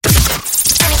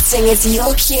acting as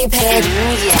your Cupid.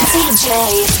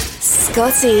 DJ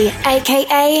Scotty,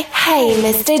 aka Hey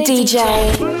Mr. DJ.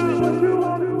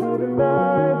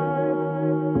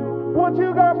 What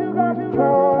you got to try.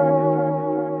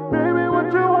 Baby,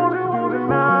 what you want to do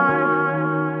tonight?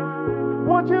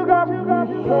 What you got to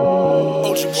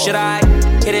try. Should I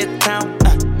hit it down?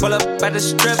 Pull up at the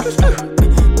strip,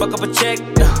 fuck up a check,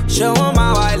 show them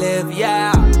how I live,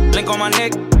 yeah. Blink on my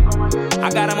neck,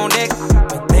 I got them on deck,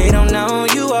 but they don't know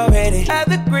you already have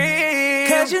the green.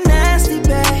 Cause you nasty,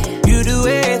 babe. You do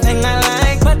everything I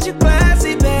like, but you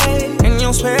classy, babe. And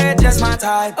you swear just my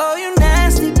type. Oh, you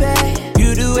nasty, babe.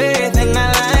 You do everything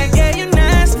I like, yeah, you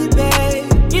nasty,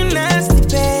 babe. You nasty,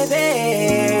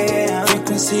 baby.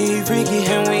 Frequency, freaky,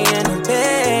 and we in the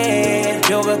bed.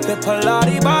 Yoga, pit,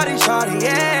 Pilates, body, shawty,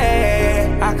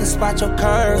 yeah. I can spot your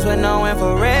curves with no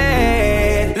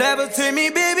infrared. Levitate me,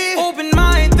 baby. Open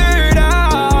my third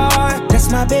eye. That's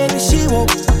my baby, she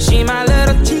woke. She my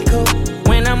little Chico.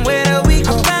 When I'm with her, we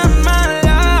go. I found my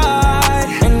light.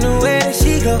 And the way that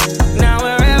she go. Now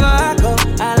wherever I go,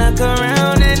 I look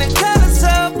around and the color's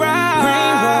so bright.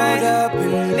 Green rolled up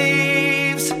in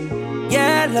leaves.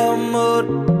 Yellow mood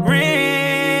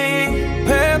ring.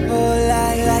 Purple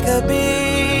light like a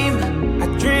beam. I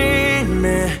dream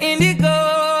it. Indigo.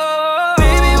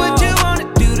 Baby, what you wanna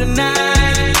do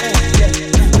tonight?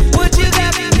 What you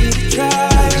got for me to try?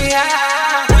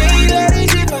 We let it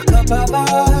get fuck up our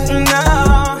vibe.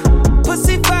 No,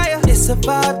 pussy fire, it's a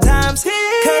 5 times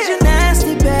hit. Cause you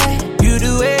nasty, babe. You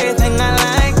do everything I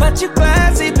like, but you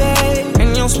classy, babe.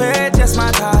 And you swear just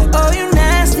my type. Oh, you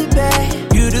nasty,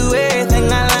 babe. You do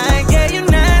everything I like, yeah, you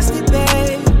nasty,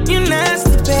 babe. You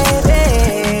nasty, baby.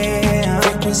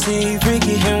 Frequency,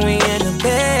 freaky, and we in the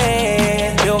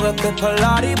bed. Yoga, fit,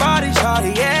 Pilates, body,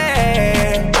 shawty,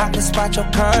 yeah. I can spot your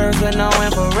curves with no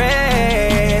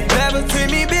infrared. Levitate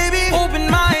me, baby. Open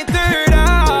my third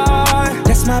eye.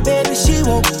 That's my baby, she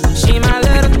woke. She my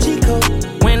little Chico.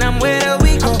 When I'm with her,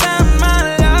 we go. I found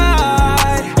my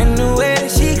light. And the way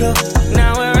that she go.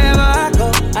 Now wherever I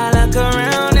go, I look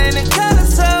around and the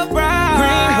color's so bright.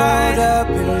 Green rolled up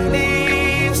in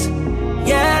leaves.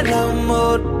 Yellow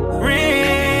mood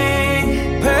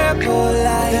ring. Purple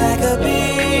light like a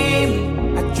beam.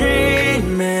 I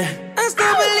dream it. I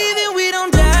still believe that we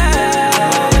don't die.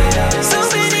 So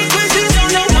many questions on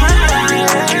your mind.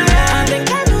 I think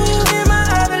I knew you in my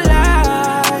other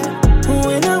life.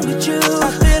 When I'm with you, I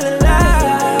feel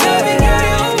alive. Baby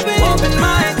girl, open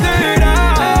my third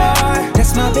eye.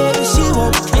 That's my baby, she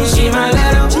woke. And she my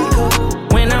little Chico.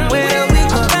 When I'm with her, we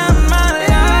go. I found my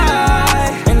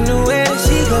life. And the way that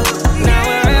she go. Now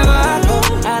wherever I go,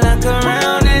 I look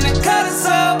around and the color's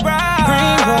so bright.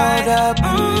 Green rolled up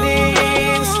in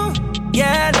leaves.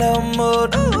 Yellow mood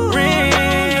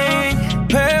ring.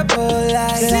 Purple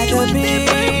light like a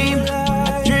beam. I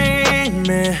dream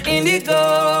it. Indigo.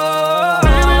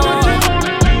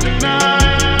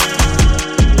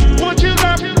 What you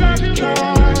got to try.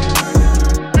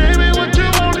 Baby, what you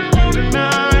want to do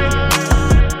tonight?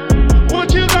 What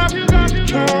you got to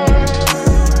try.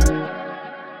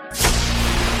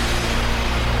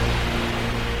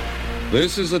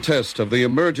 This is a test of the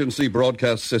emergency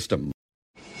broadcast system.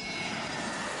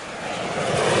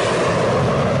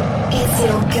 It's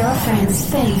your girlfriend's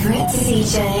favorite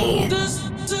DJ. This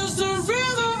is the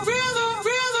rhythm, rhythm,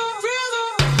 rhythm, rhythm.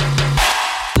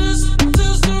 This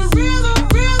is the rhythm,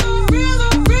 rhythm,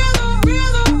 rhythm, rhythm,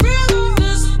 rhythm, rhythm.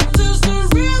 This is the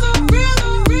rhythm,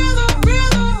 rhythm, rhythm,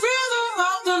 rhythm, rhythm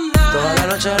of the night. Toda la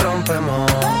noche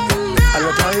rompemos, al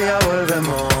otro día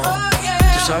volvemos.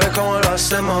 Tú sabes cómo lo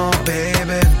hacemos,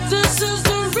 baby. This is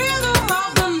the rhythm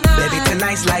of the night. Baby,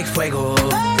 tonight's like fuego.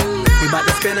 We bout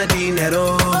to spend a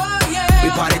dinero. We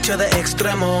party to the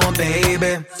extremo,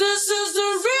 baby. This is the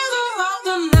rhythm of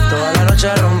the night. Toda la noche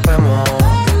rompemos,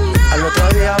 al otro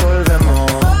día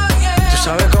volvemos. Tú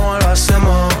sabes cómo lo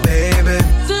hacemos, baby.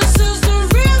 This is the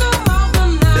rhythm of the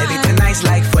night. Baby, tonight's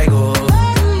like fuego.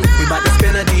 We bout to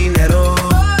spend a dinero.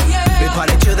 We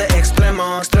party to the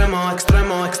extremo, extremo,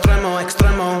 extremo, extremo,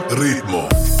 extremo. Ritmo.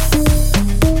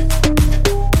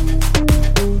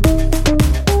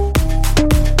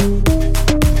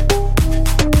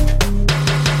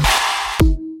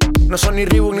 No son ni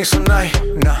Reebok ni Sonai,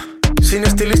 nah. Sin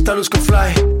estilista luzco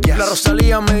fly, yes. La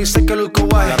Rosalía me dice que luzco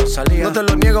guay. No te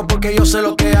lo niego porque yo sé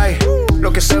lo que hay.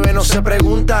 Lo que se ve no se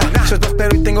pregunta, nah. Soy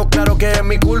espero y tengo claro que es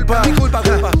mi culpa, culpa.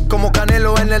 Como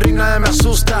Canelo en el ring nadie me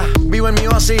asusta. Vivo en mi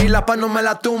oasis y la paz no me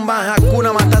la tumba.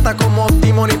 Hakuna Matata como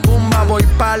Timon y Pumba. Voy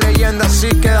pa' leyenda así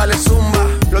que dale zumba.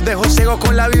 Los dejo ciego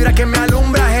con la vibra que me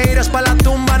alumbra. Haters pa' la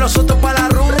tumba, nosotros pa' la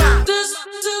rumba. This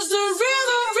is the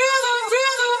rhythm, rhythm,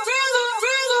 rhythm, rhythm,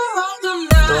 rhythm of the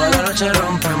night. Toda noche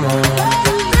rompemos,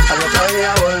 al otro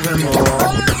día volvemos.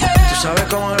 Tú sabes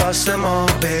cómo lo hacemos,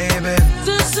 baby.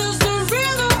 This is the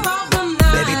rhythm of the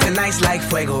night. Baby, tonight's like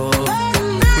fuego.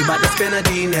 We bout to spend a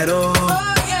dinero.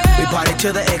 We party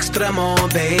to the extremo,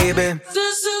 baby.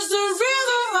 This is the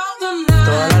rhythm of the night.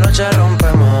 Toda la noche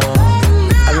rompemos,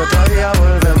 al otro día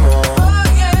volvemos.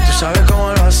 Tú sabes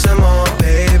cómo lo hacemos,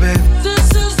 baby.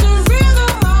 This is the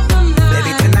rhythm of the night.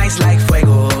 Baby, tonight's like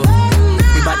fuego.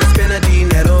 We bout to spend a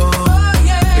dinero.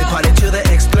 We party to the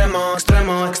extremo,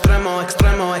 extremo, extremo,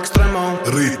 extremo, extremo.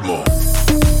 Ritmo.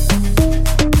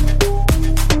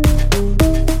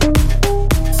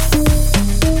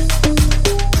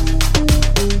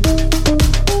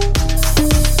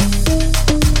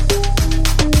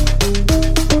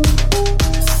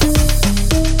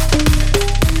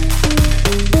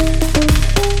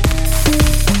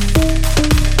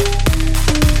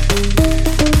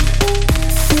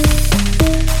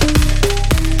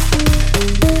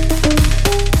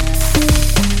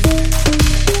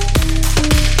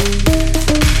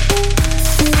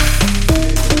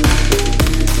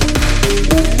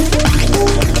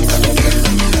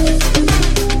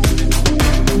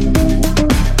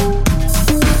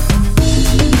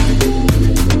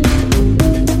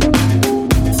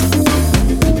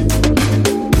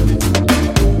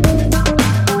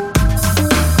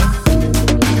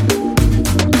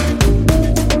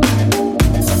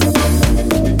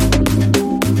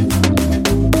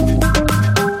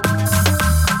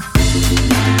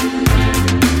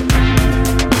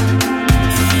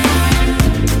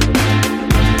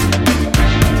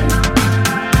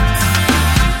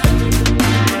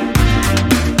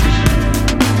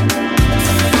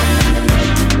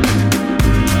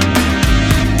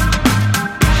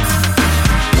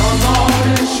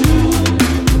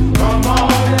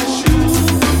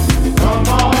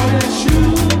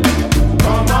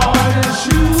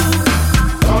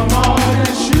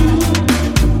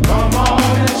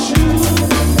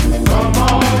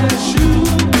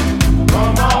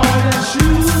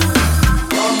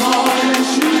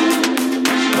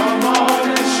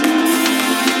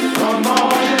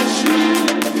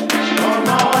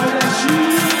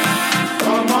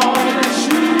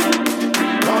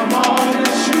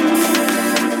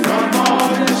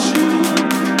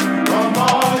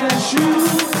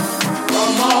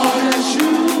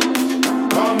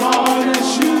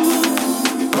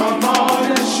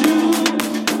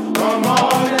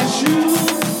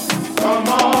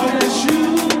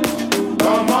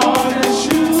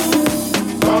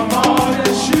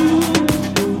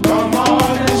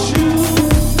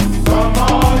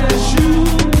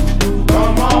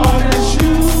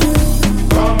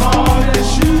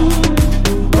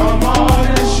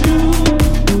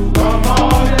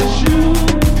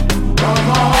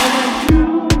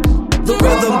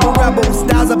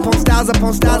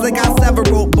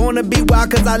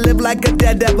 I live like a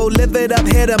dead devil, live it up,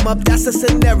 hit 'em up, that's a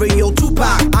scenario.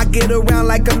 Tupac, I get around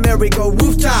like a merry-go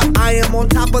rooftop. I am on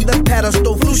top of the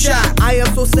pedestal, flu shot. I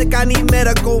am so sick, I need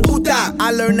medical. Hootah,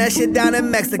 I learned that shit down in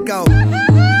Mexico.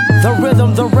 The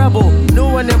rhythm, the rebel,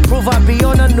 new and improve, I be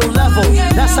on a new level.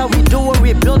 That's how we do it,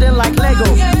 we building like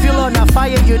Lego. Feel on a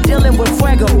fire, you're dealing with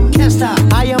fuego. Can't stop,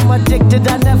 I am addicted,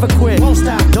 I never quit. Won't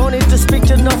stop, don't need to speak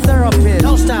to no therapist.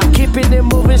 Don't stop, keeping it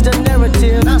moving's the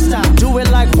narrative. Don't stop, do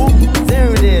it like whoop, there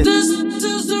it is. This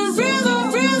is the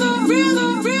rhythm, rhythm,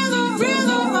 rhythm, rhythm,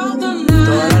 rhythm of the night.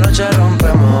 Toda la noche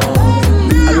rompemos,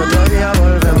 al otro día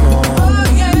volvemos.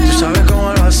 Tú sabes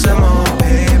cómo lo hacemos,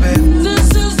 baby. This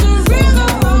is the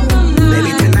rhythm of the night.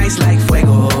 Baby, tonight's like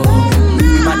fuego.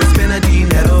 We bout to spend a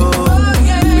dinero.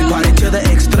 We party to the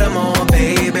extremo,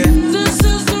 baby. This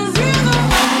is the rhythm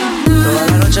of the night. Toda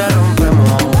la noche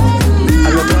rompemos,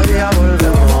 al otro día volvemos.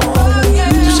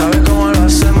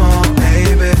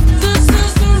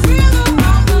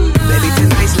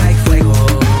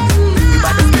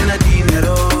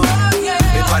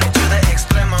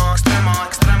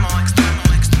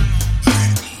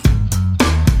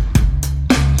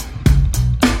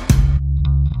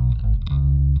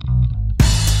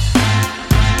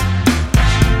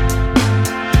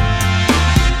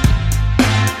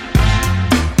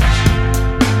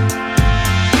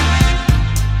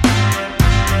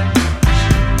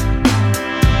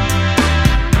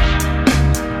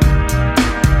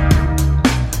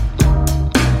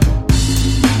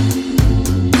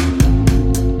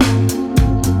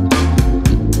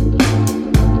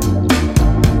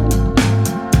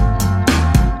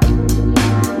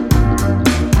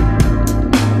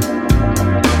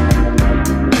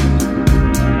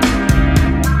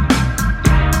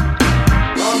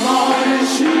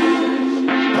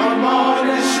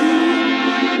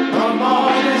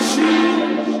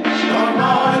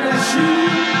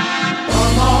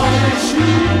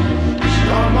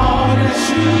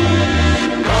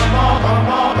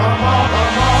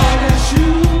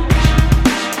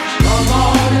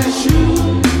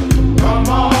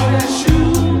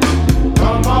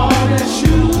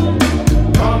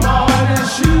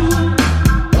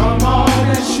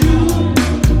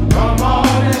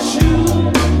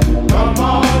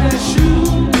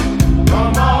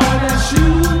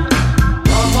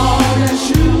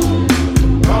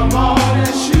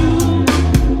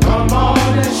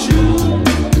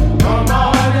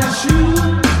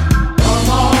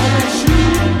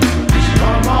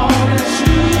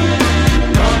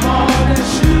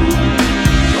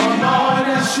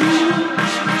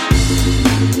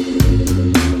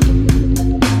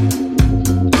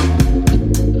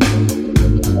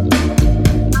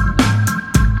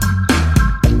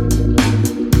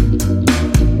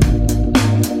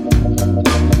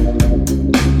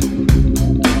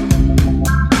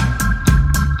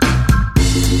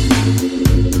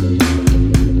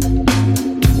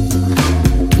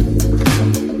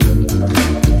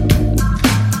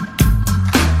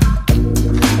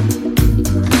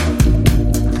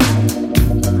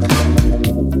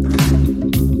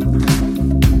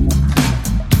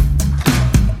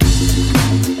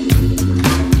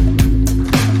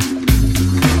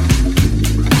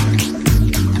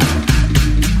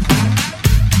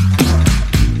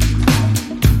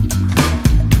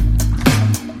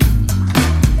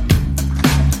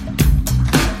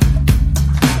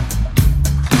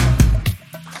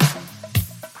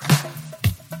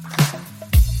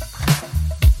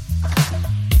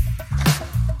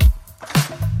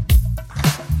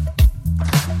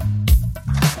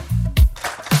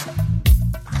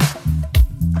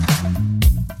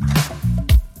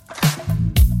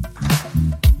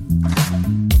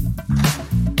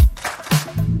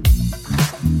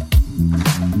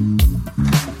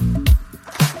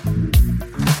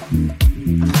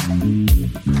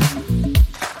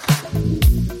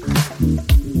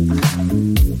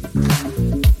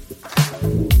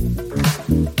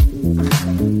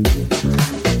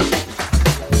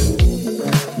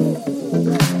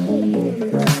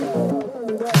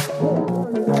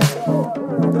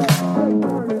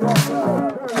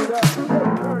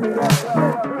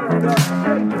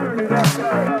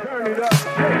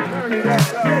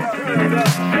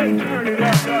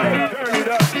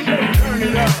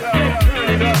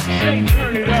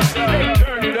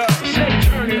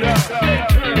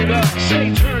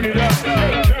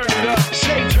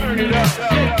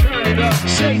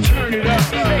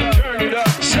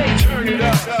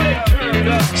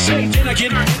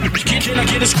 Can I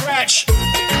get a scratch?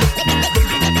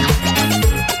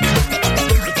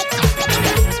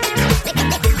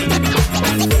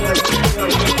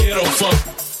 Ghetto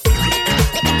fuck.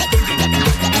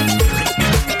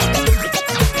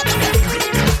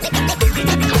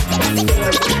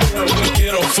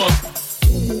 Ghetto fuck.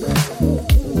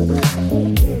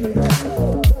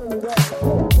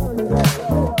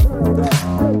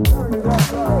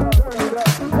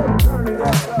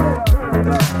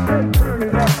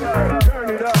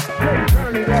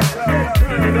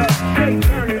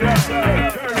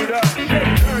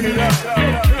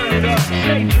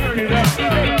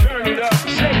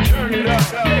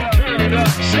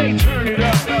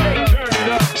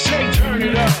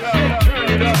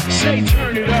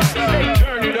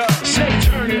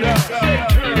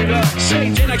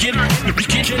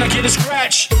 Can I get a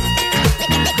scratch?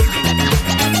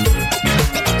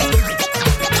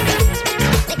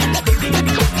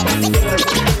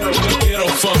 Ghetto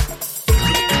fuck.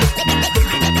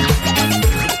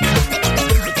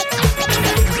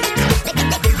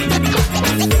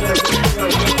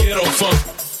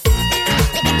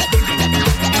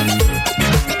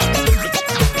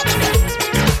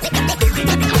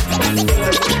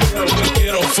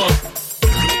 Ghetto fuck.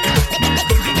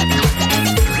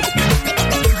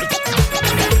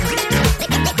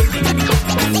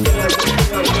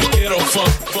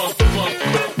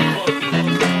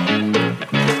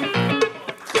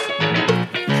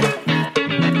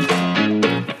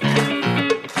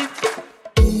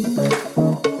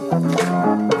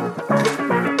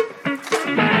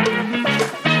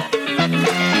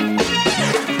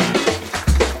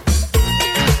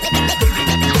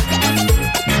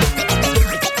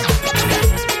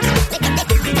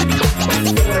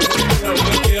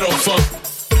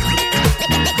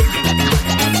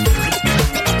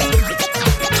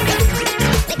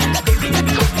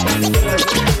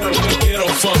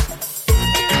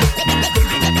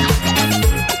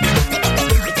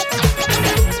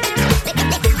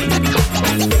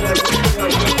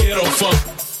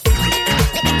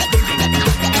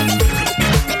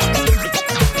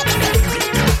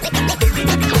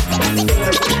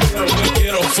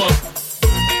 Ghetto fuck.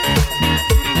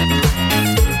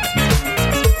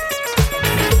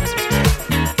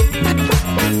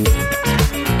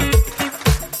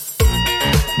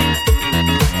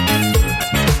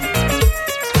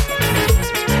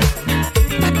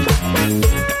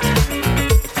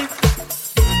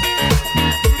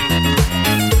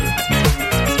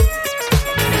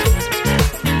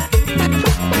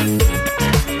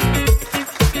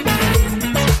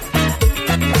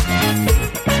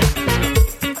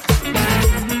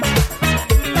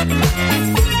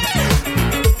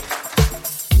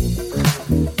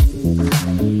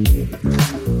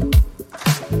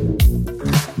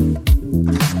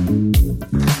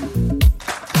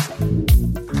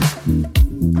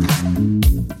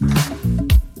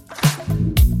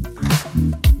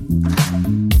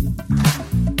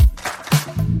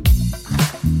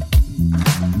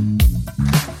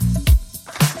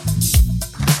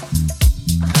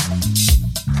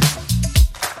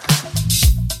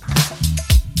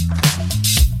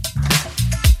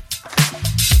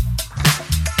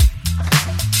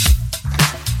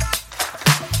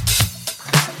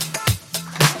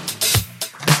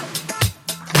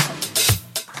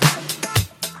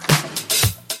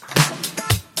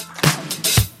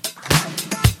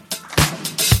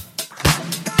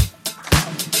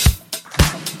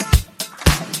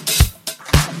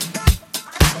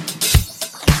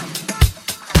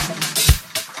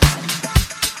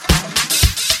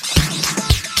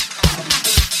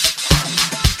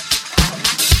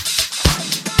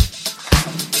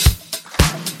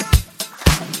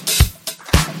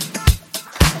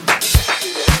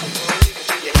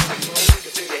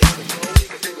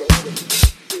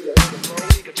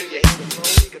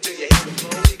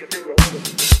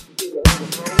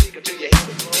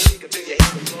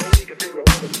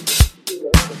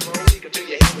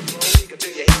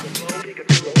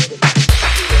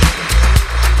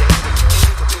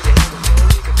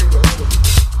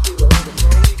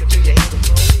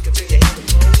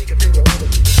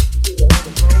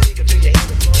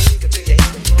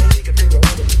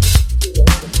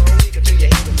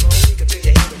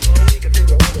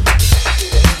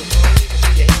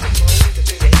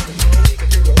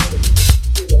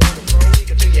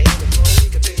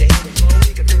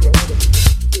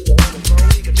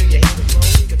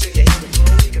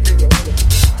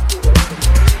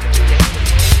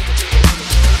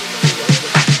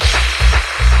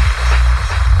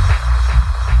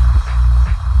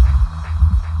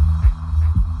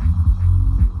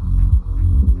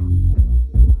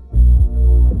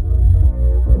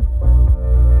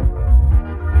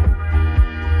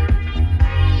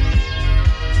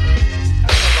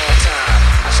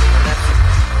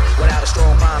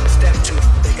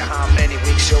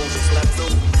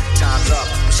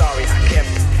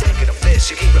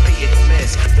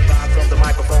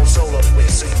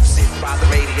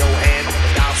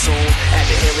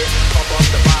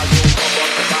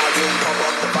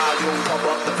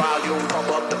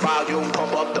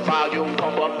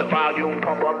 volume,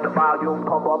 pump up the volume,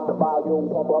 pump up the volume,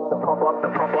 pump up the pump up the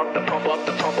pump up the pump up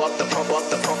the pump up the pump up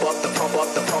the pump up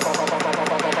the pump up the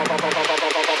pump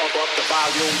up the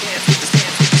volume. Dance with the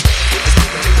dance with the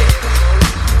speaker to your head.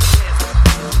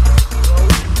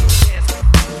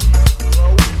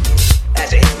 As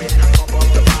you hear it, pump up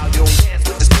the volume. Dance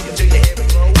with the speaker to your head and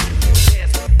blow.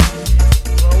 Dance,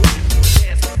 blow,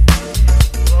 dance,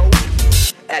 blow.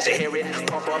 As you hear it,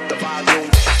 pump up the volume.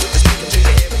 With the speaker to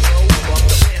your head and blow. Pump up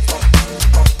the pants, pump,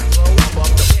 blow. Pump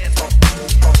up the pants, pump,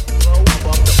 blow. Pump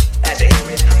up the. As you hear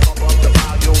it, pump up the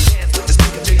volume. Dance with the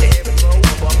speaker to your head and blow.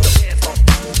 Pump up the pants, pump,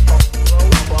 blow.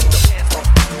 Pump up the pants, pump,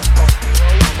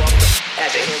 blow. Pump up the.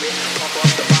 As you hear it, pump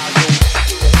up the volume.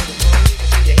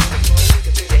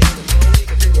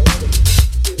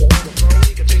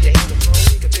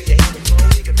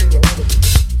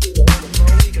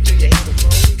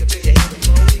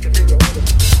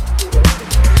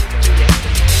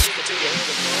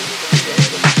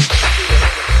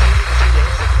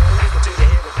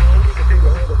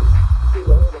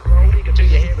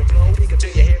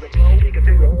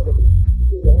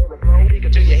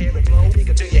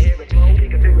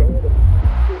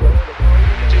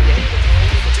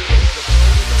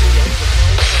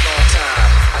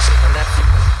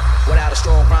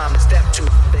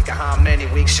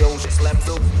 Shows you slept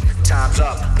through. Time's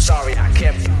up. I'm sorry I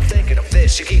kept you thinking of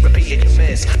this. You keep repeating you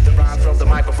miss the rhyme from the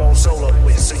microphone solo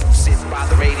with. So you sit by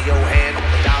the radio and on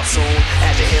the dial soon.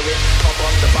 As you hear it, pump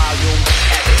up the volume.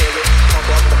 As you hear it,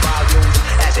 pump up the volume.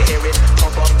 As you hear it,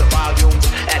 pump up the volume.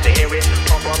 As you hear it,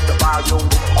 pump up the volume.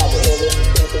 As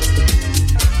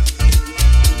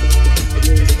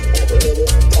you hear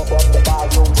it, pump up the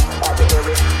volume. As you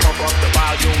hear it, pump up the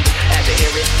volume. As you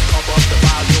hear it, pump up the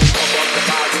volume. Pump up the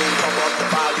volume. Pump up the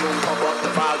volume. Pump up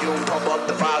the volume. Pump up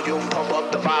the volume. Pump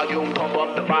up the volume. Pump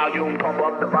up the volume. Pump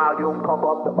up the volume. Pump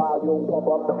up the volume. Pump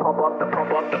up the pump up the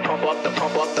pump up the pump up the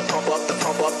pump up the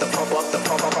pump up the pump up the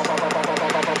pump up the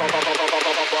pump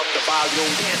up the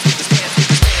volume. Dance with the dance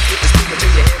with the speaker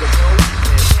till you hear it blow.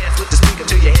 Dance with the speaker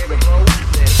till you hear it blow.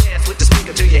 Dance with the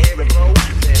speaker till you hear it blow.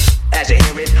 As you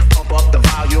hear it, pump up the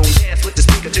volume. Dance with the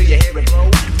speaker till you hear it blow.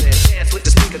 Dance with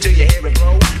the speaker till you hear it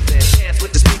blow. Dance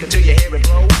with the speaker till you hear it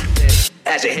blow.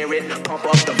 As you hear it, pump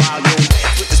up the volume.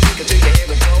 Dance with the speaker till you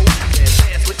hear it blow.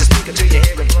 Dance with the speaker till you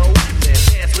hear it blow.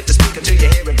 Dance with the speaker till you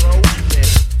hear it blow.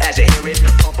 As you hear it,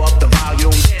 pump up the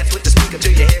volume. Dance with the speaker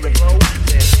till you hear it blow.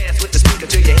 Dance with the speaker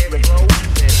till you hear it blow.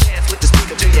 Dance with the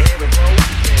speaker till you hear it blow.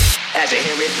 As you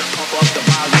hear it, pump up the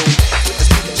volume. With the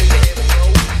speaker till you hear it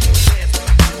blow.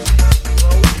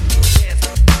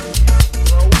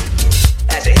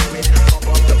 As you hear it, pump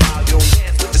up the volume.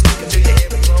 Dance with the speaker till you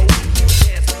hear it blow.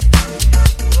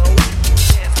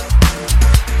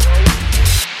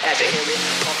 As you hear it,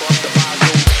 pump up the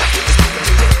volume. With the speaker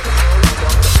till you hear it blow.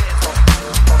 Pump up the pants,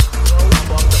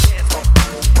 pump up the pants,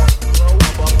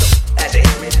 pump up the. As you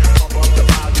hear it, pump up the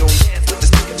volume. Dance with the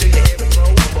speaker till you hear it blow.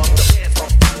 Pump up the pants,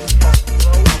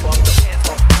 pump up the pants,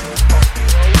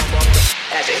 pump up the.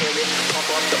 As you hear it, pump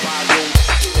up the volume.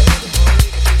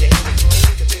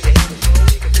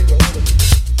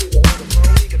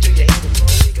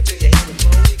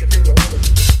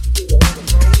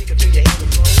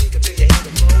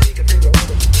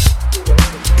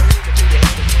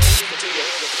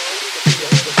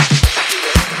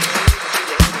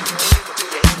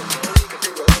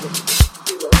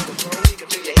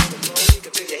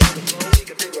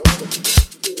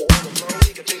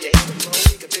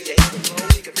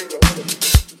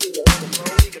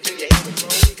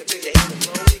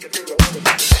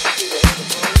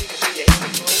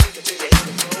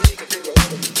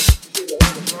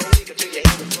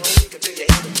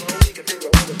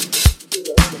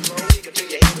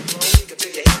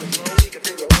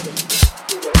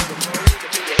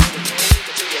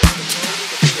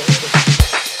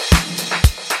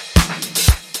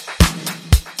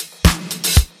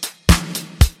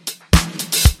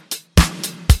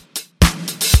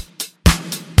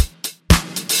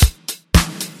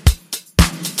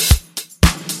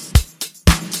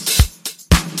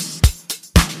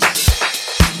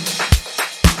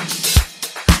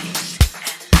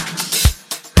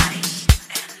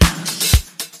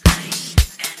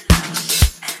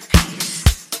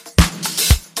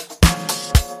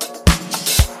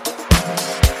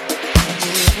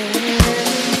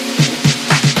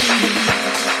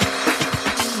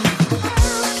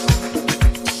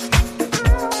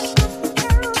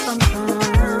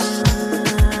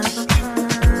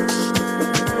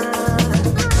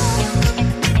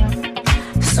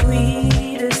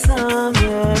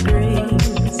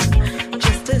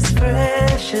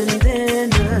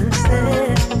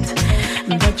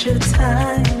 Your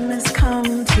time has come.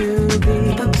 long to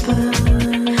be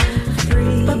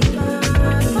free.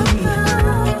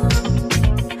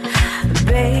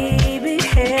 Baby,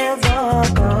 hairs are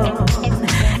gone,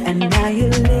 and now you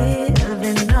live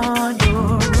in on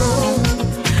your own.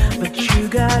 But you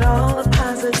got all the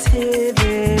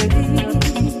positivity.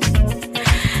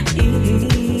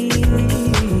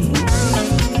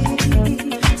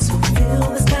 So fill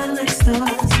the sky like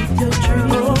stars with your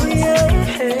dreams. Oh yeah,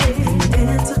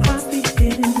 dance across the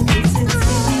infinity.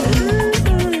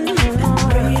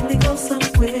 And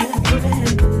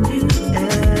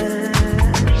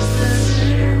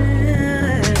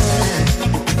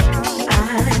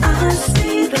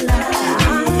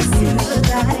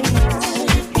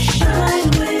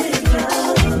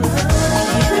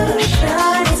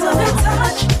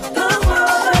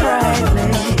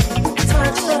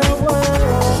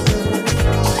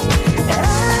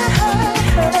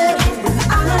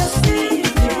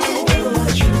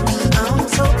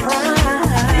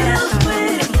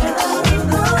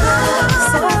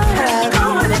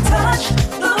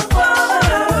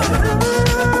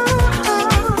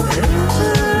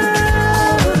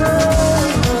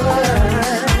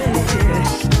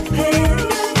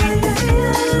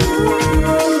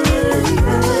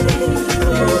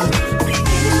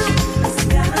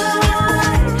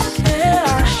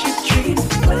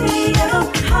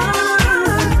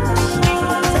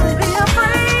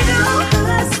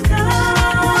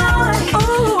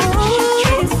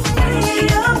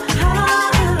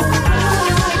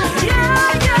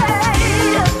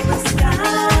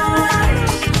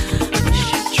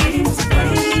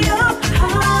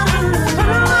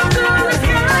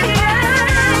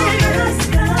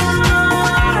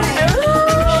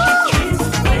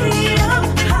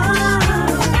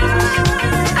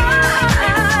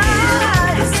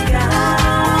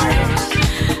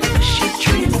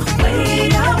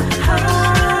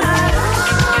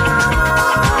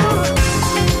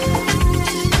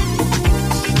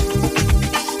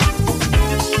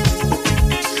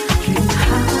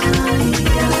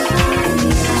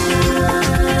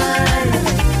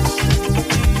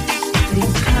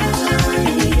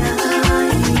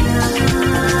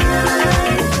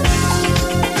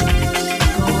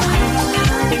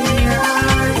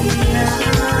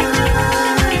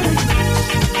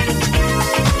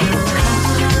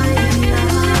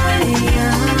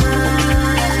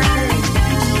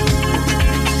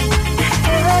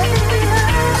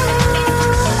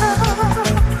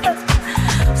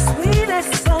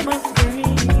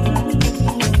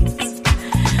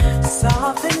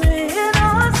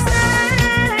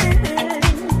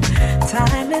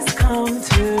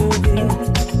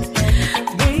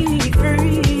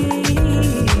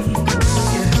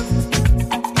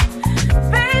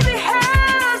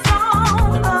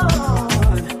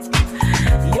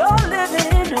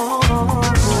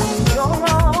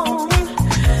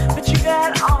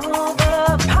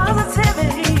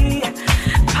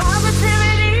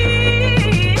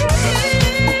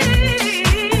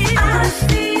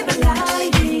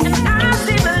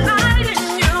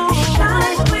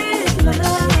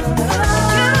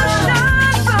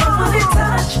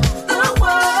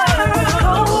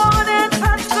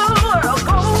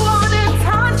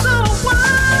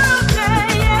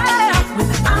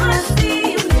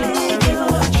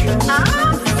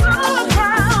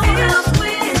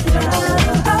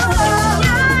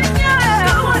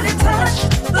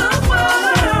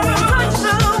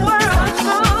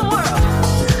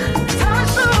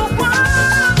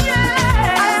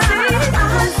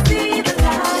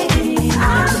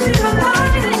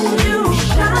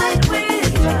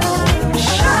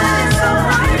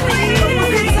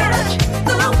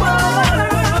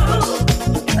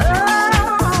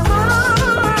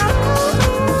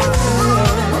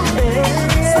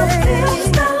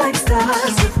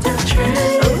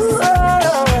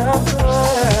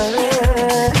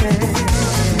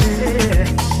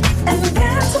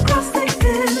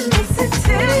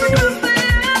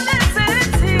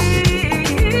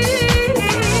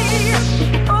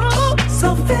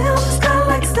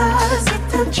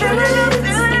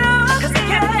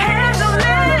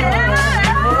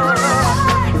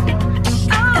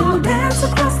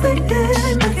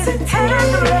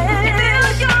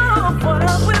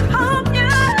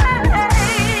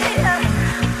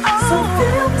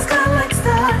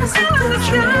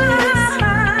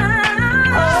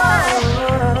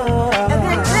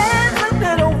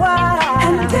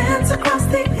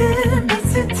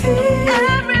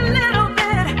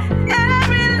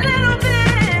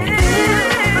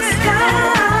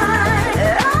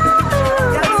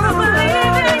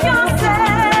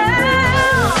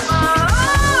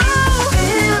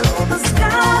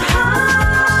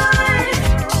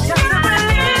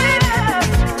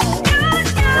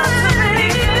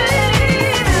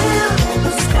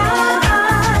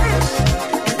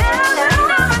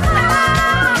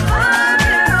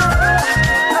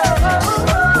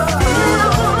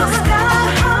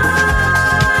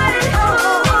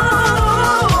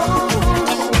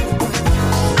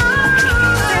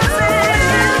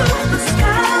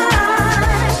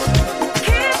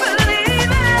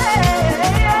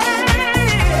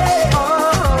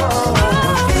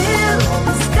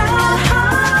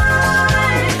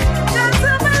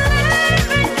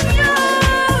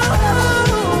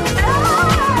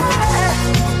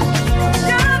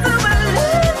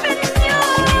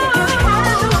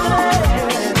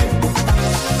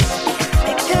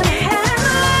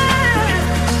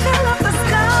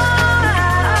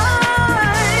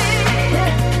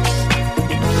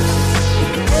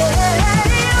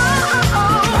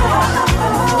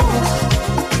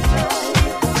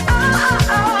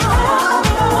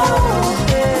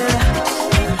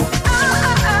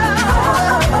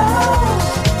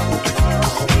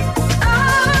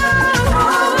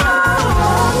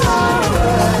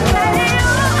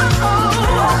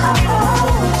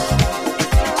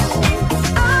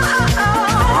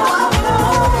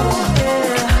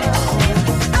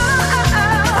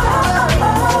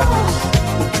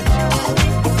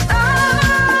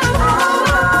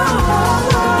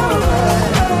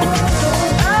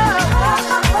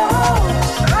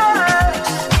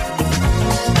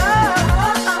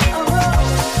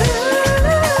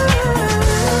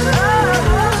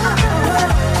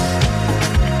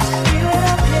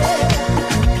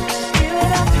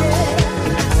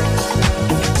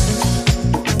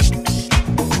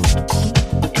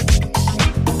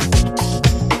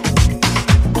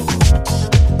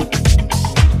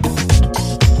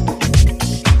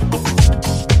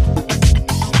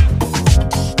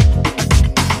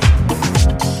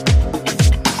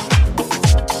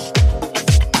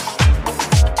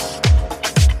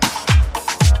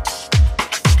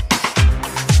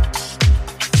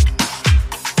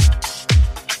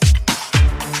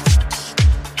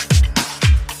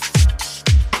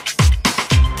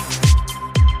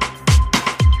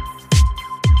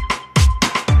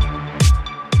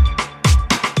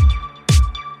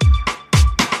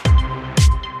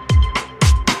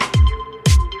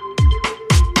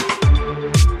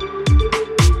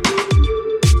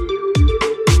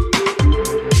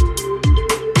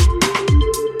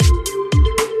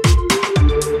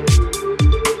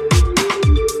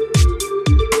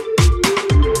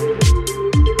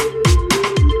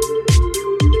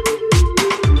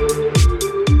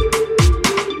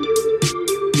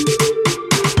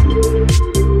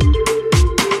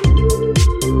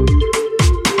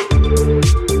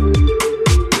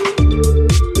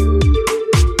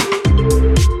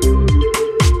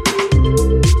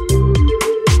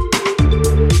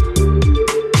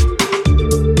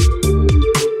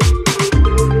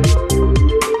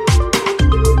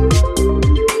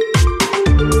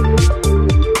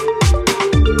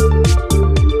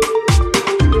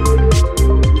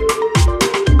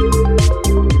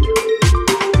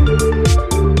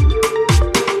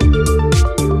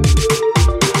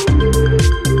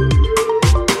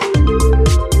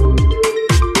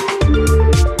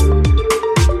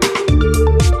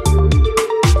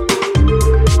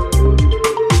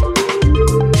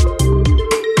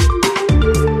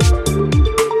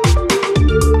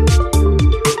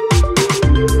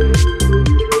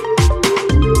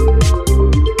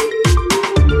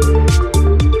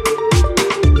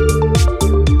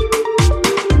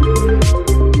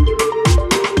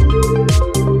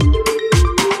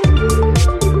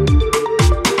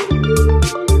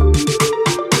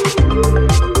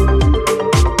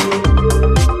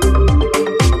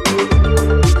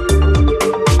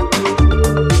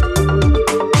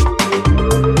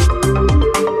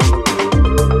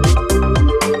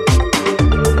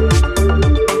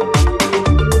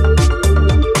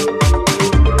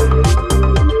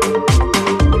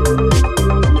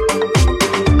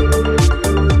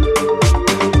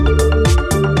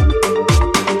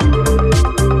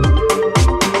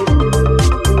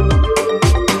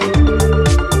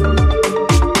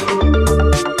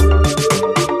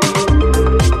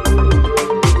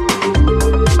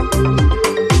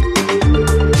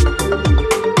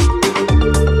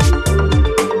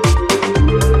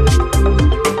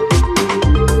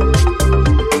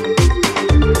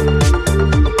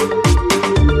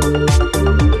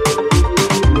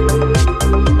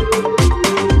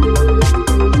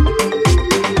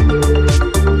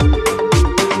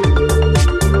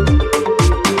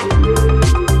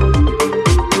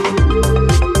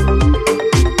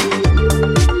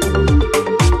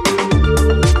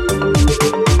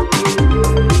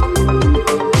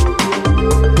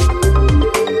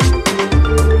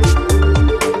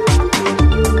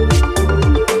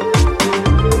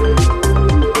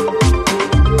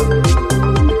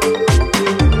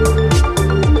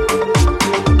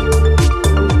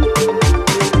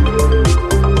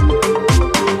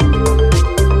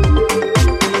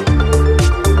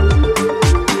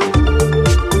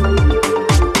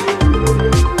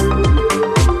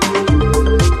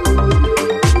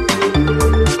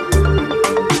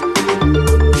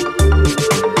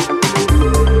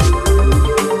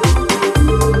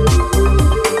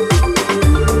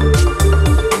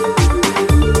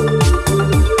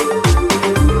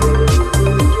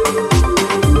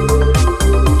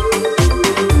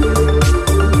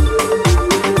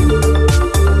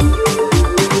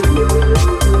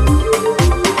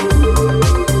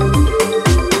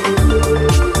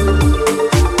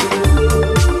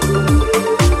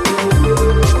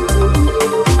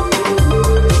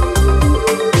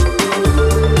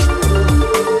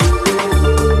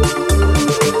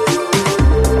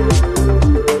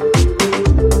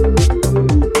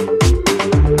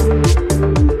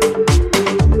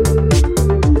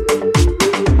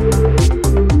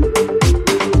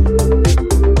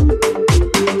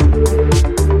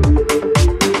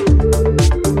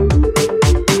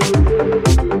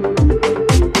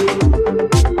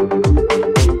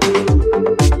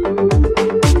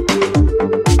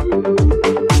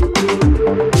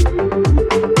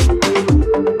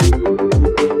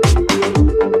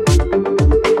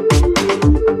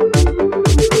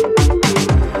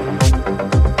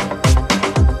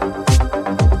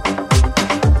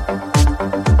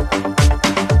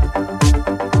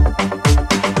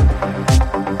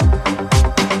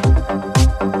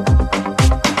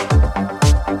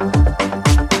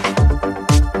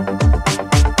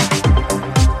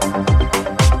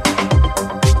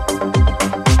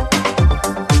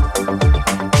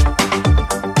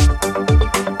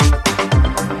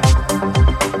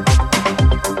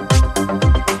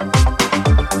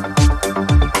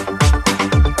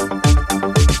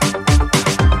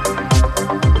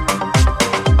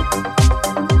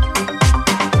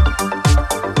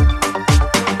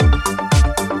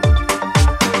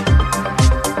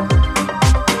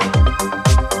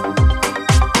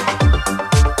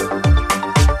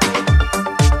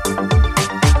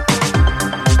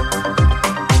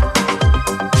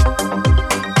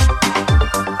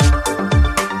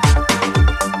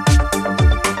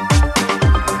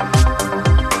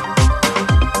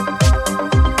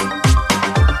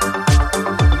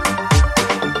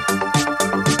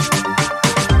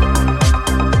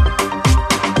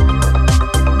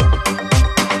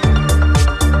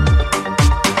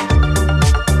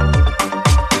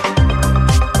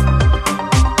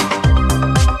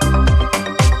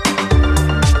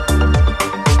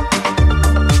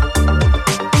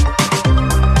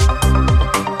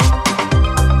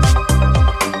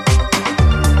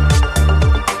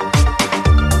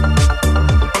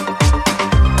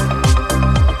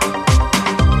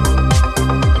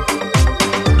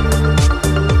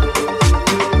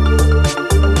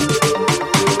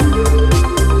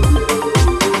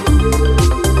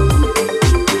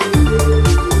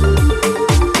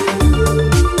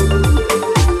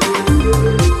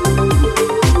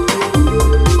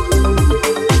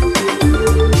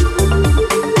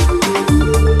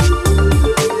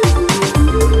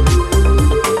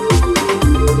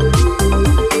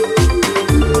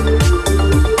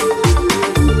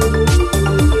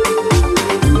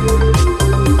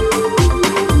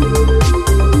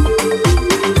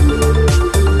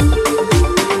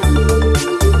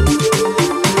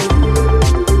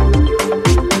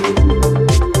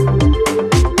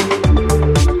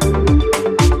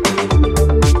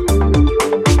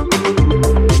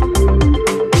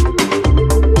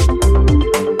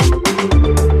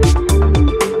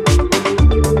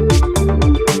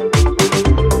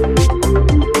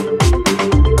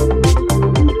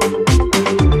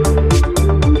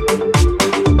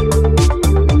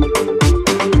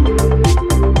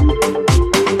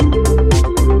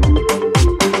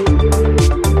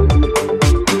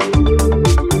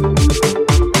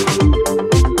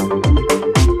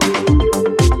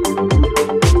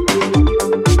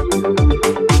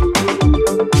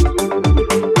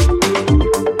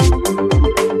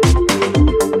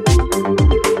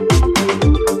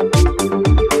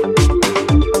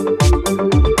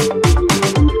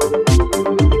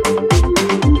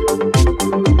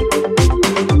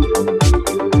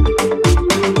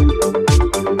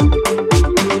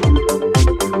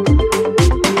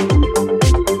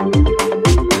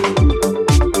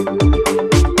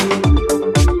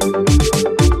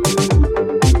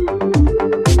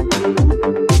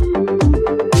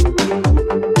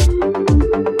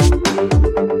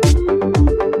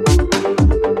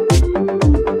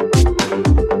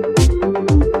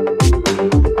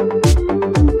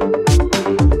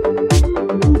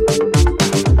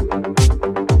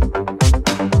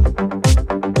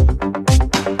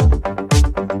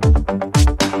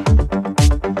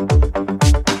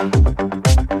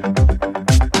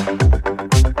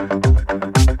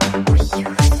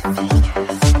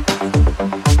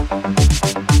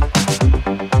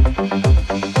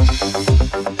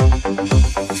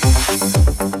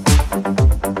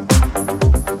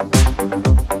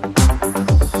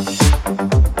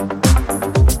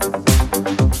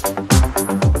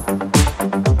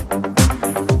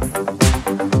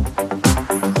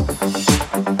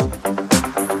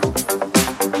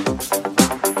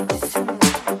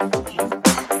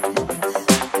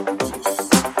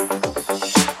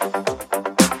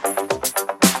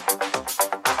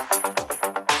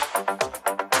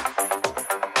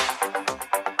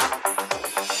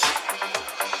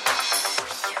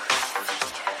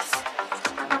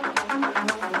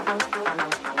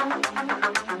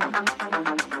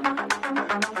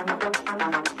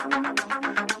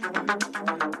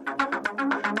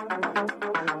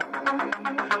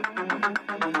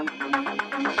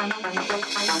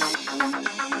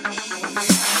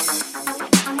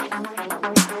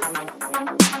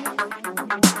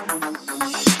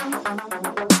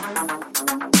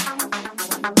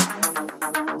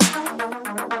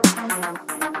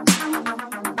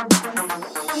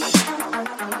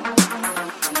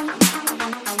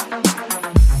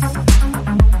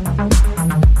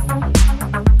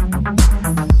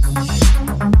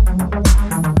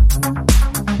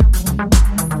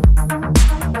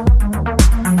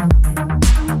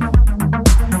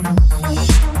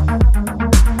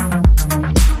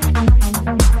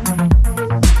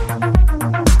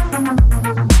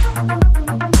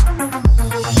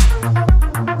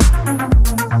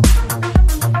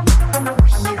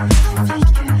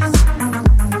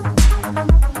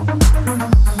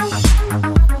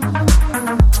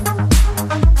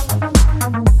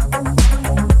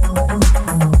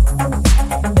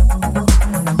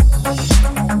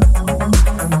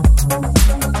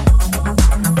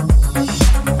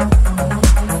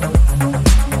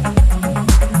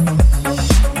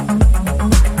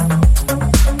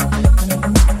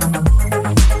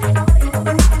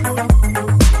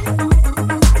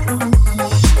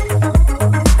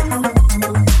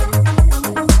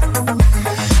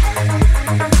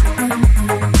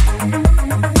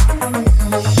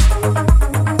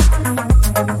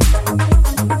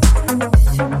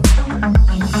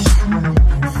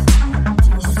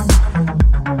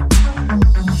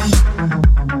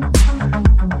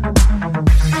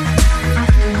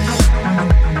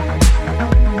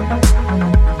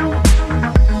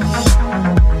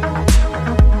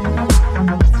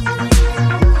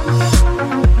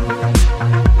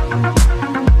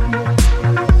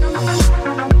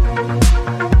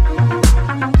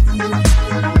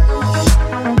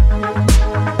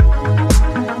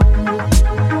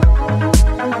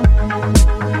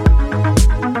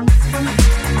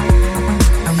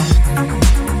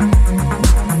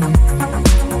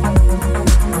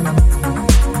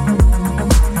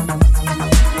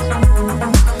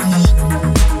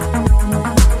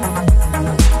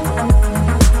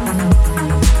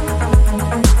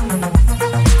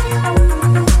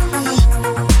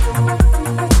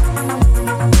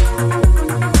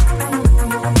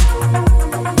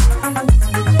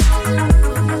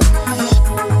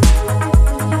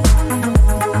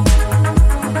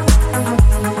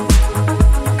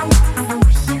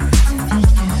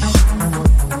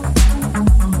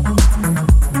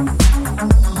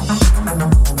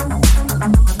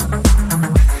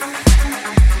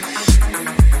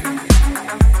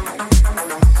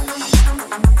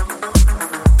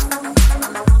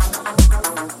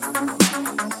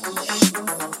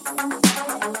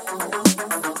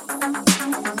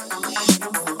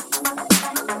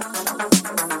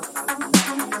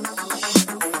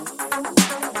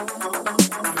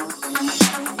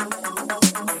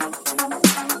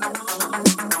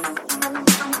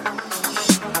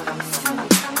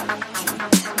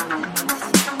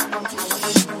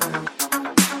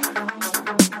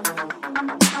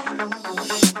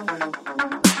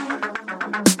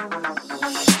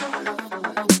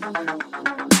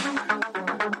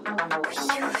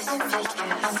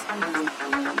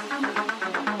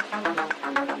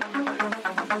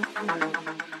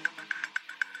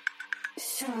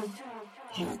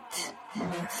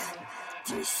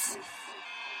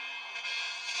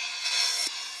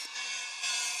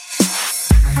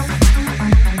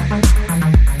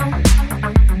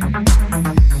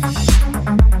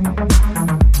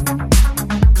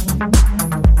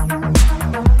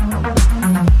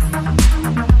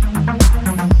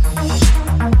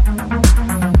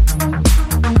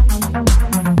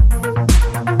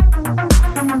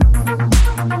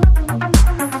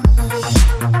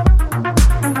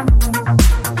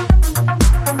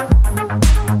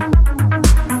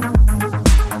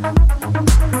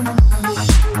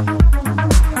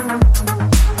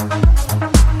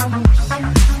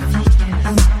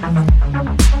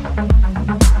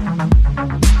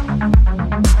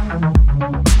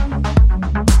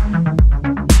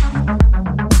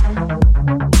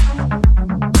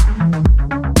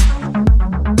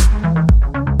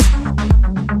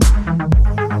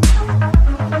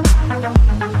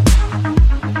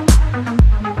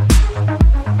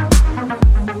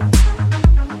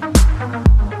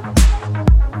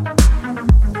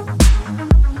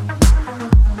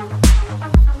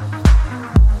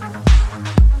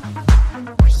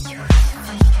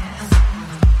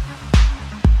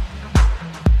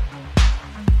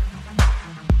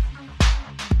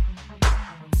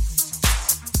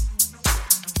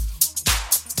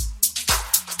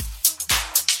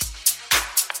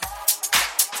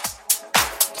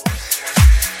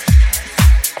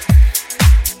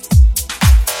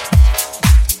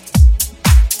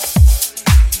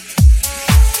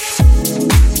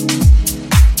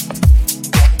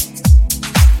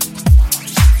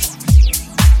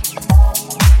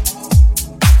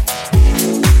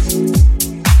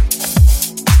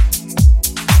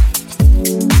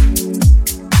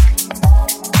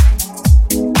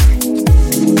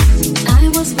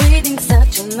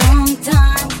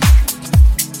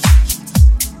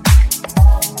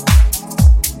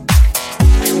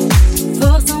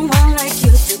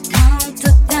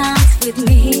with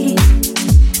me.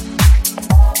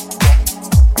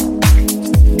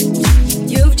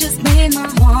 You've just made my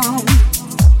home.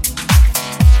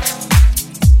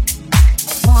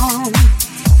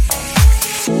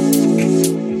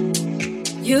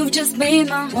 You've just made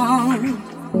my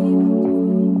home.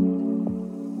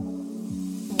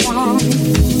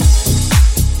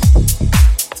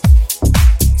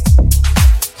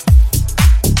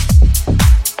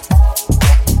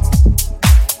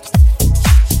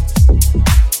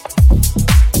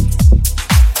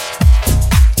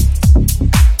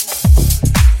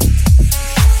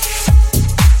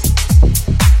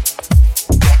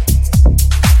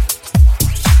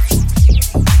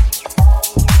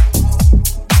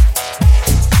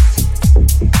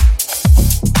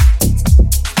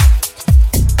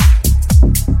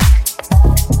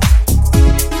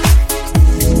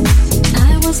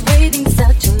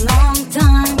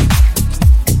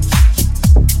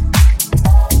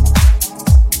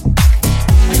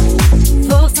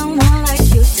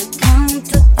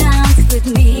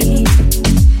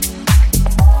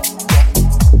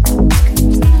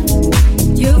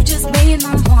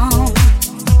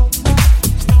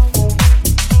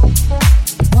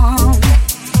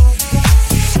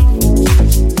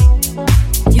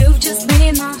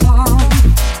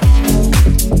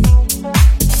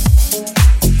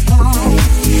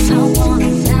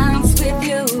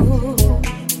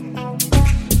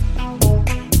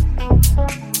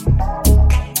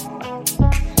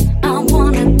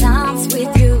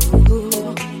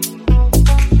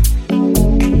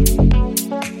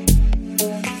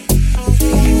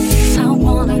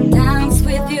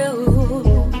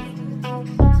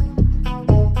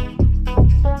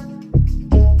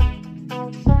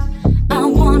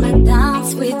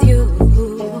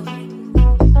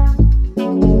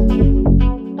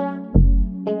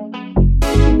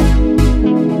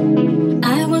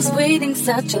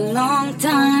 Such a long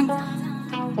time.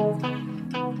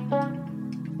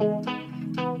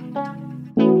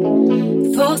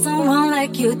 For someone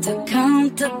like you to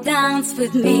come to dance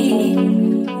with me.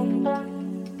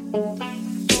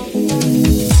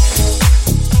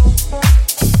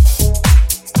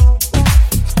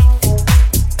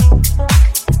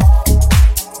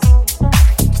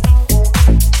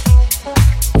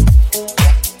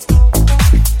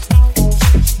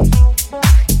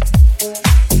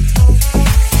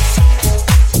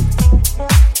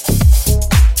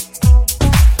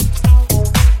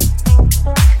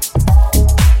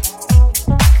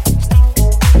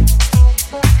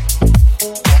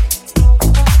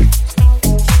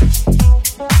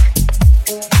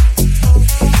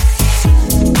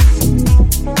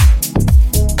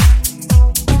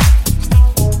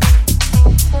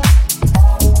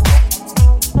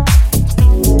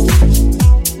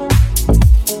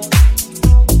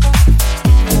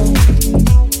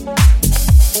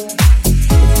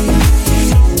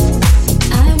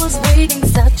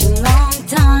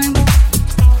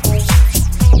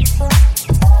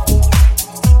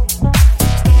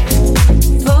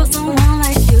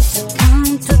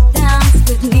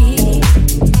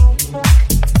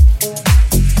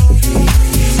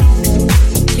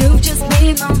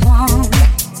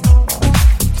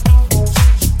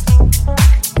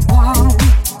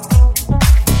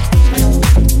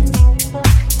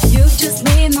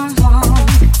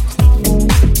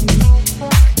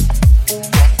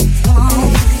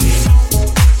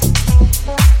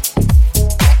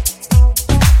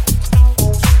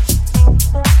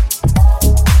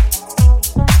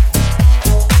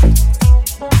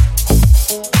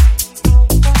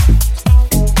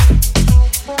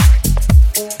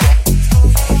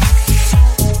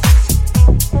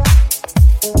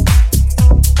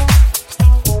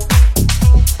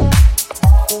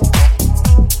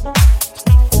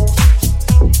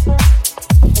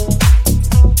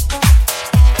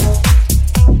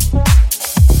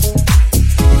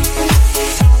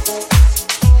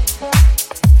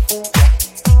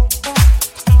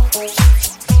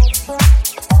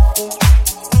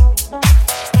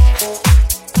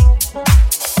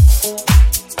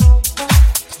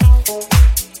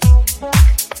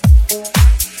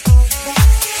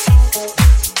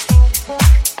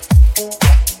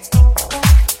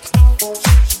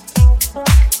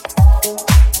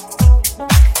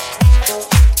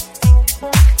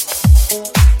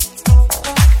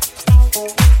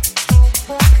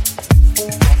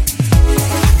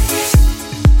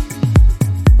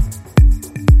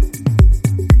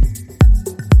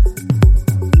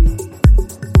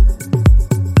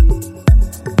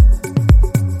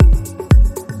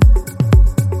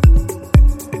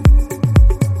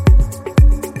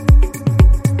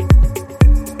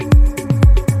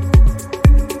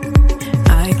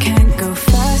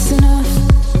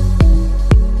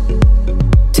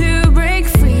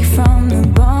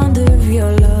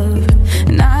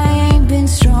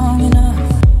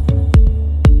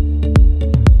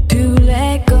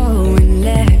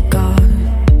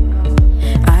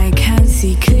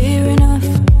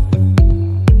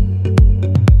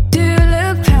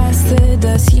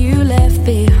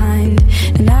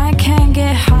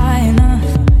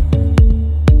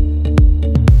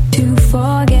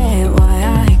 forget why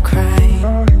I cry.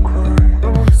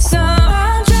 So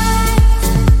I'll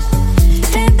drive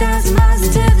 10,000 miles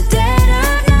into the dead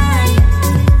of night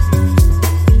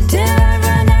till I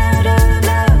run out of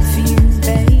love for you,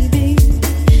 baby.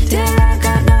 Till I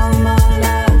got no more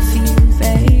love for you,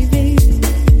 baby.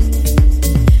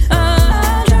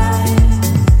 I'll drive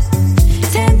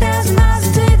 10,000 miles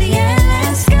into the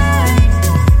endless sky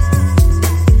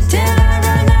till I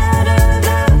run out of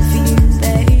love for you,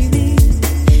 baby.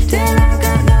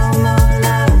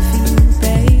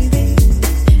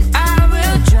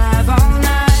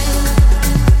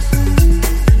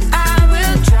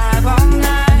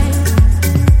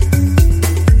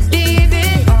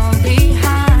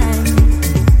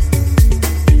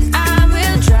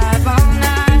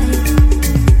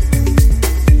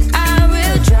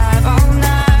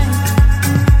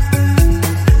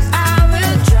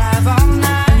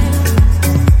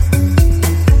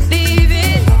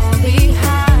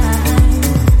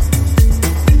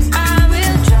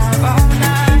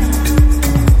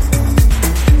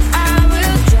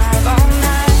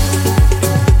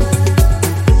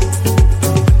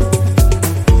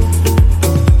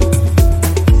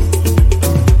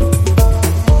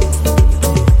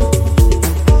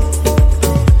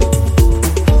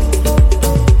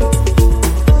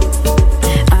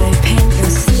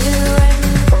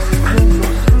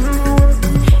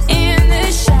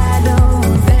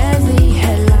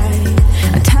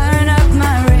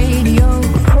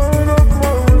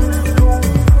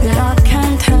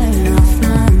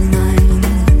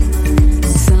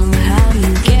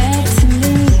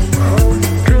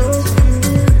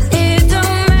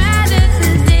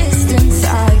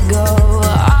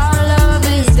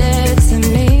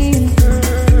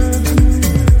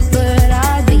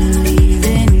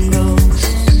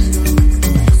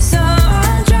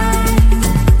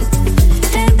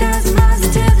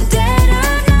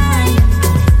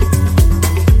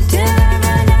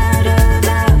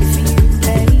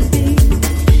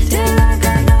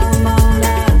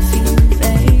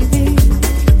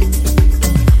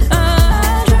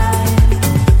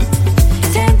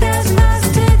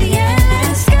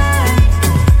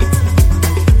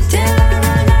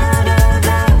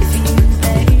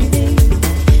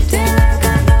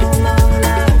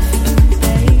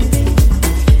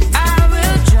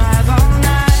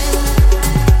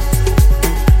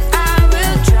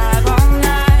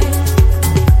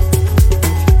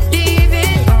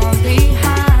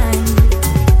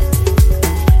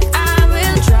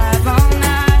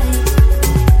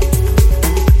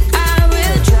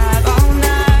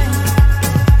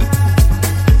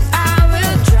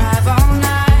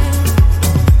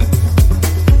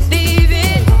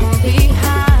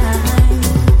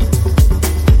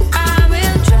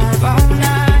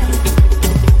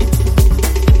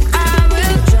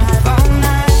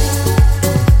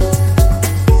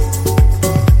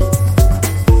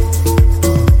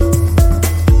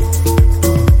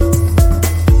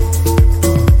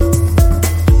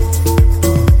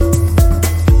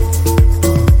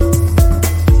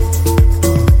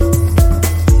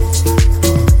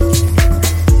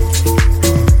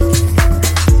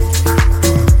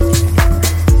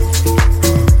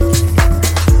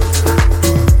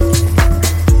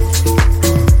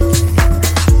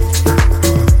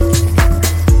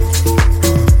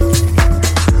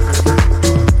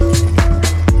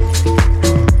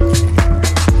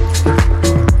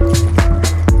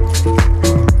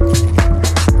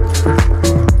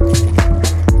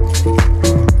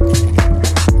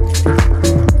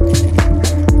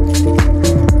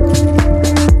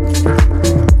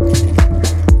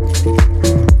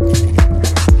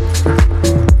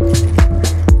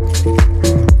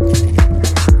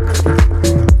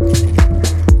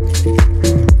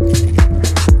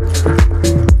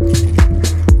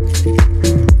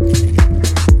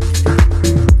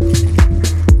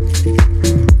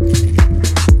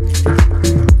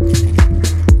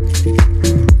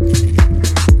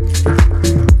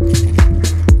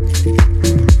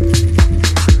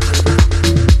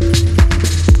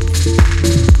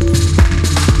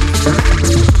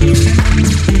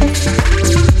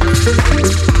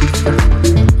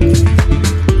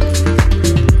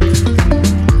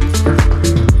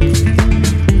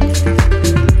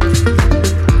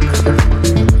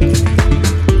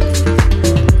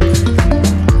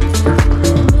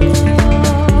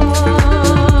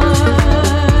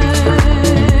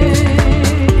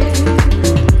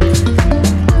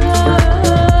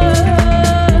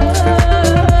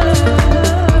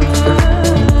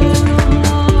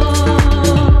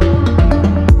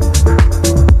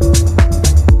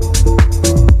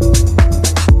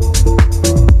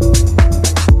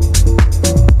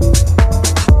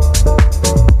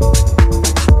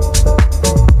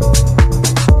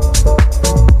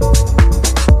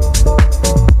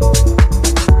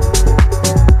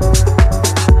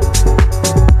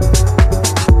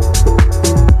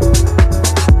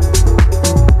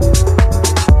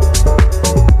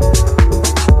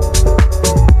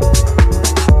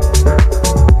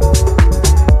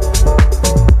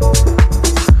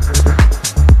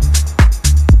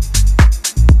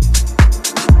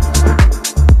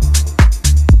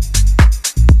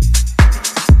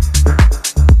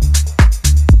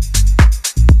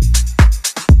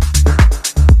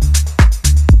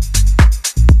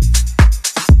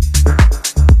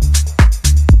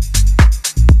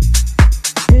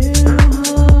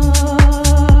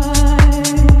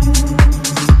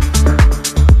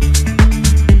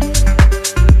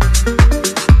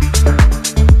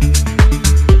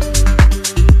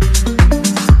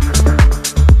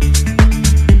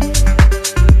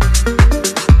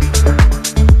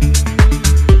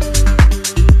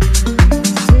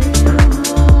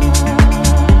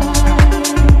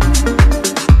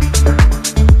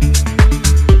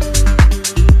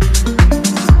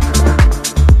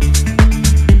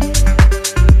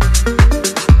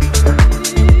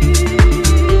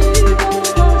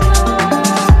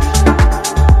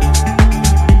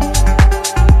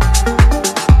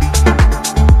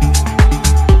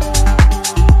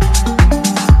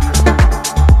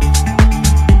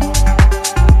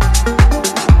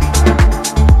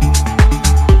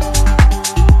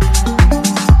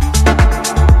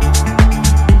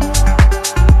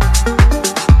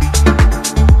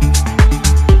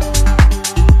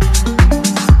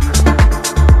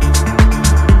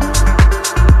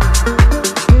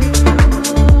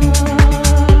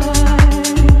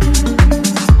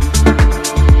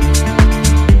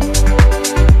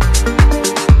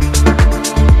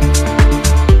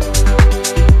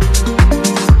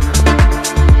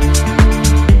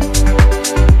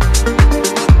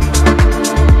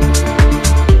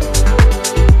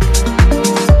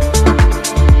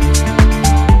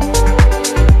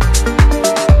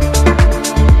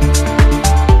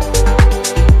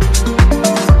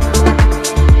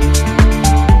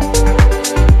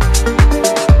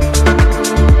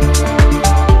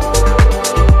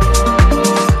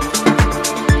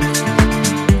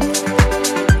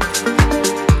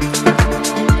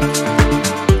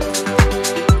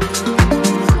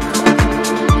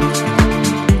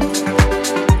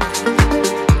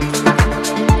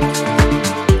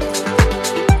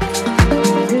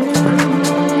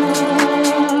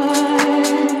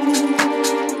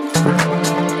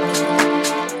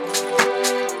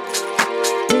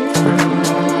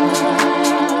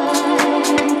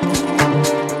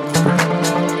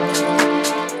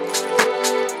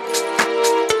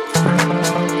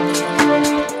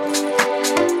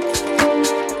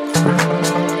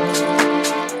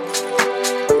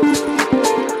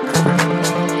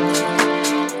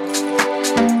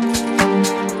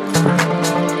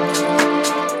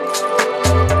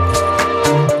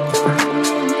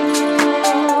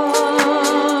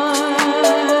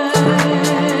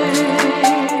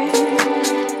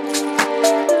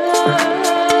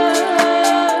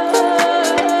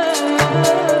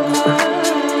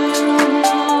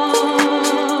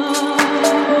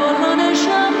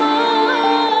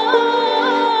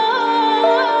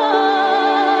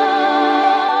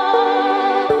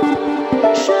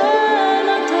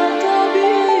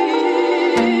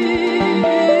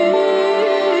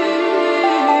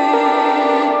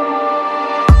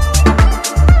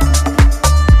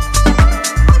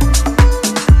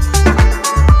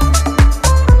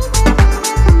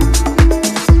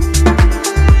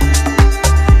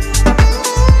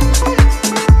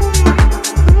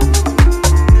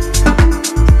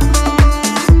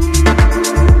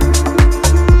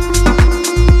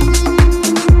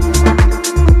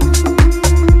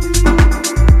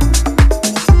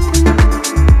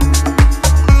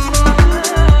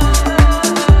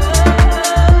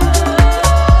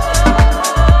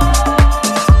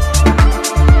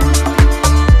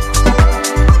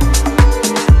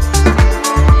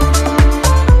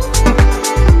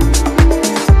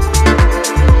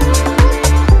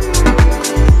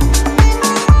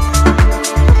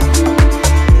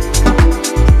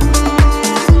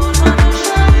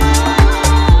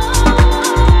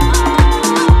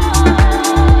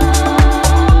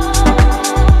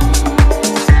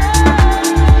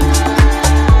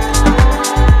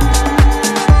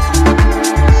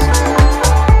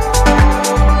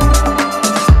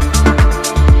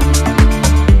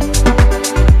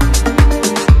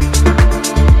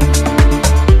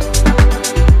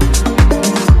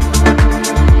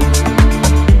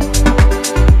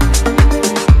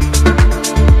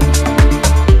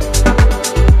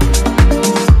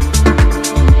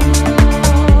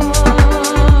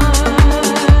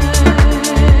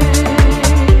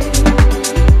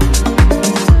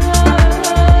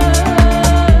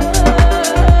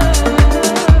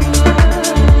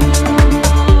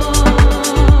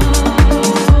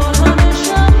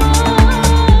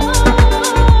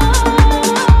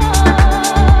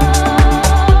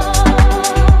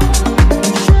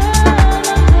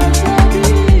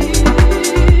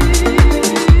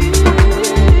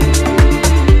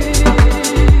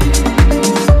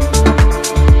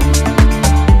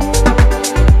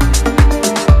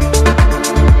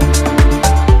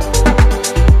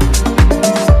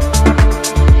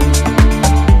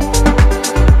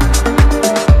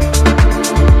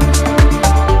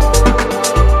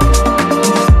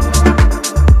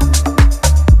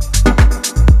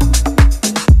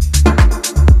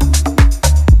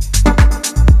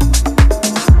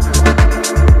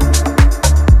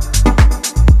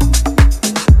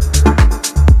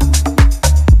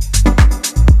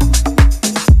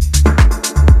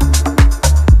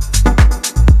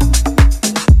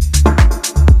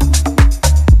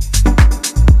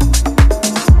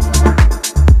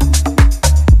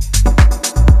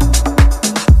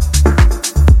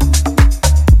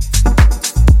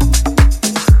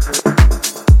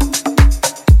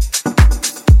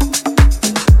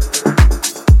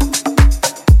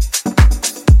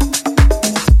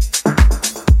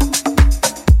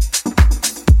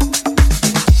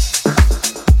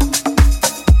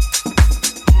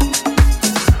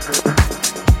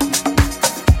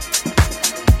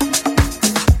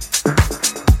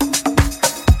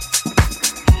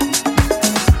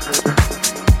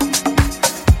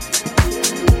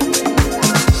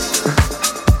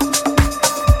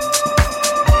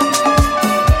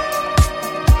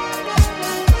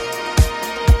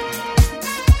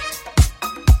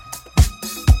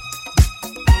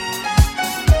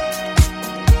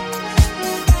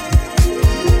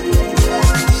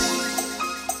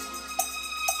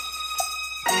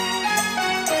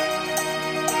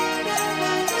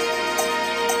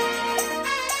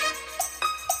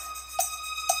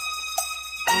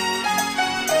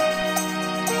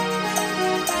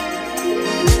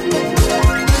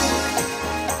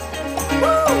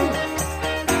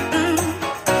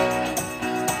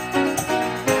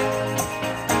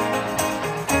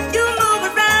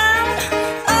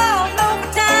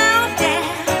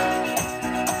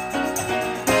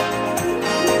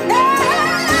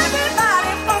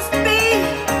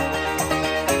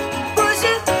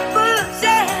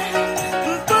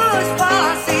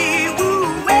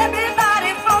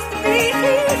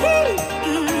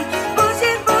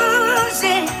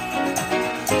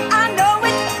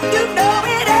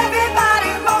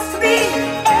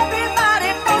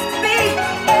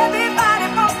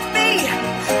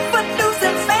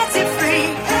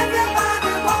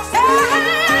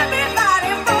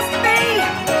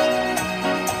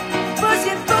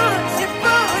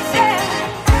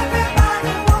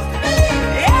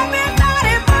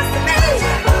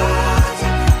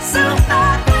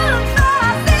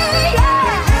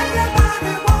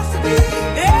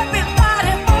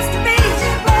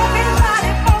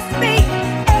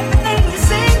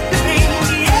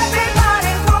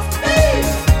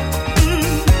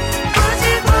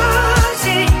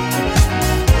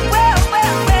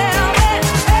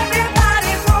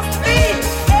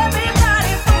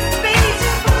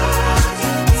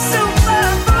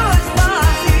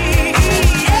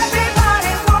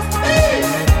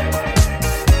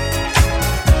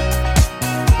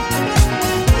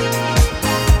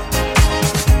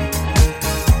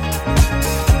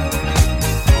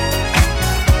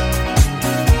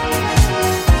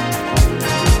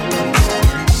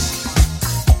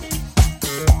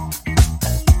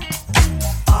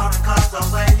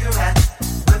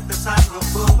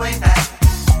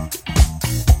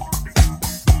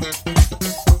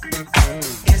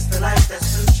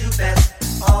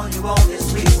 you all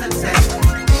this sweet success.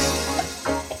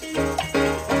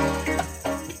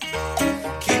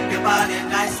 Keep your body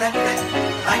nice and fit.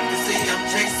 Like to see them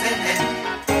chasing it.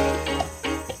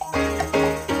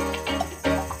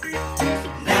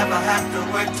 Never have to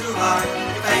work too hard.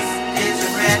 Your face is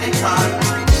your credit card.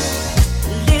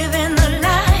 Living the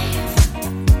life,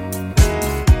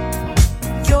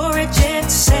 you're a jet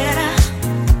setter.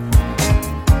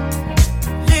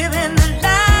 Living the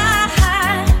life,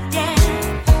 yeah,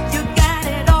 you got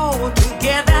it all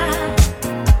together.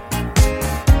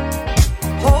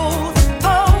 Hold the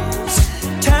pose,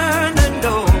 turn the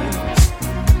nose,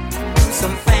 do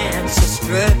some fancy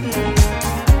strutting.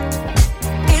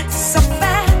 It's a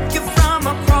fact you're from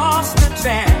across the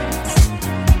tracks.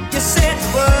 You said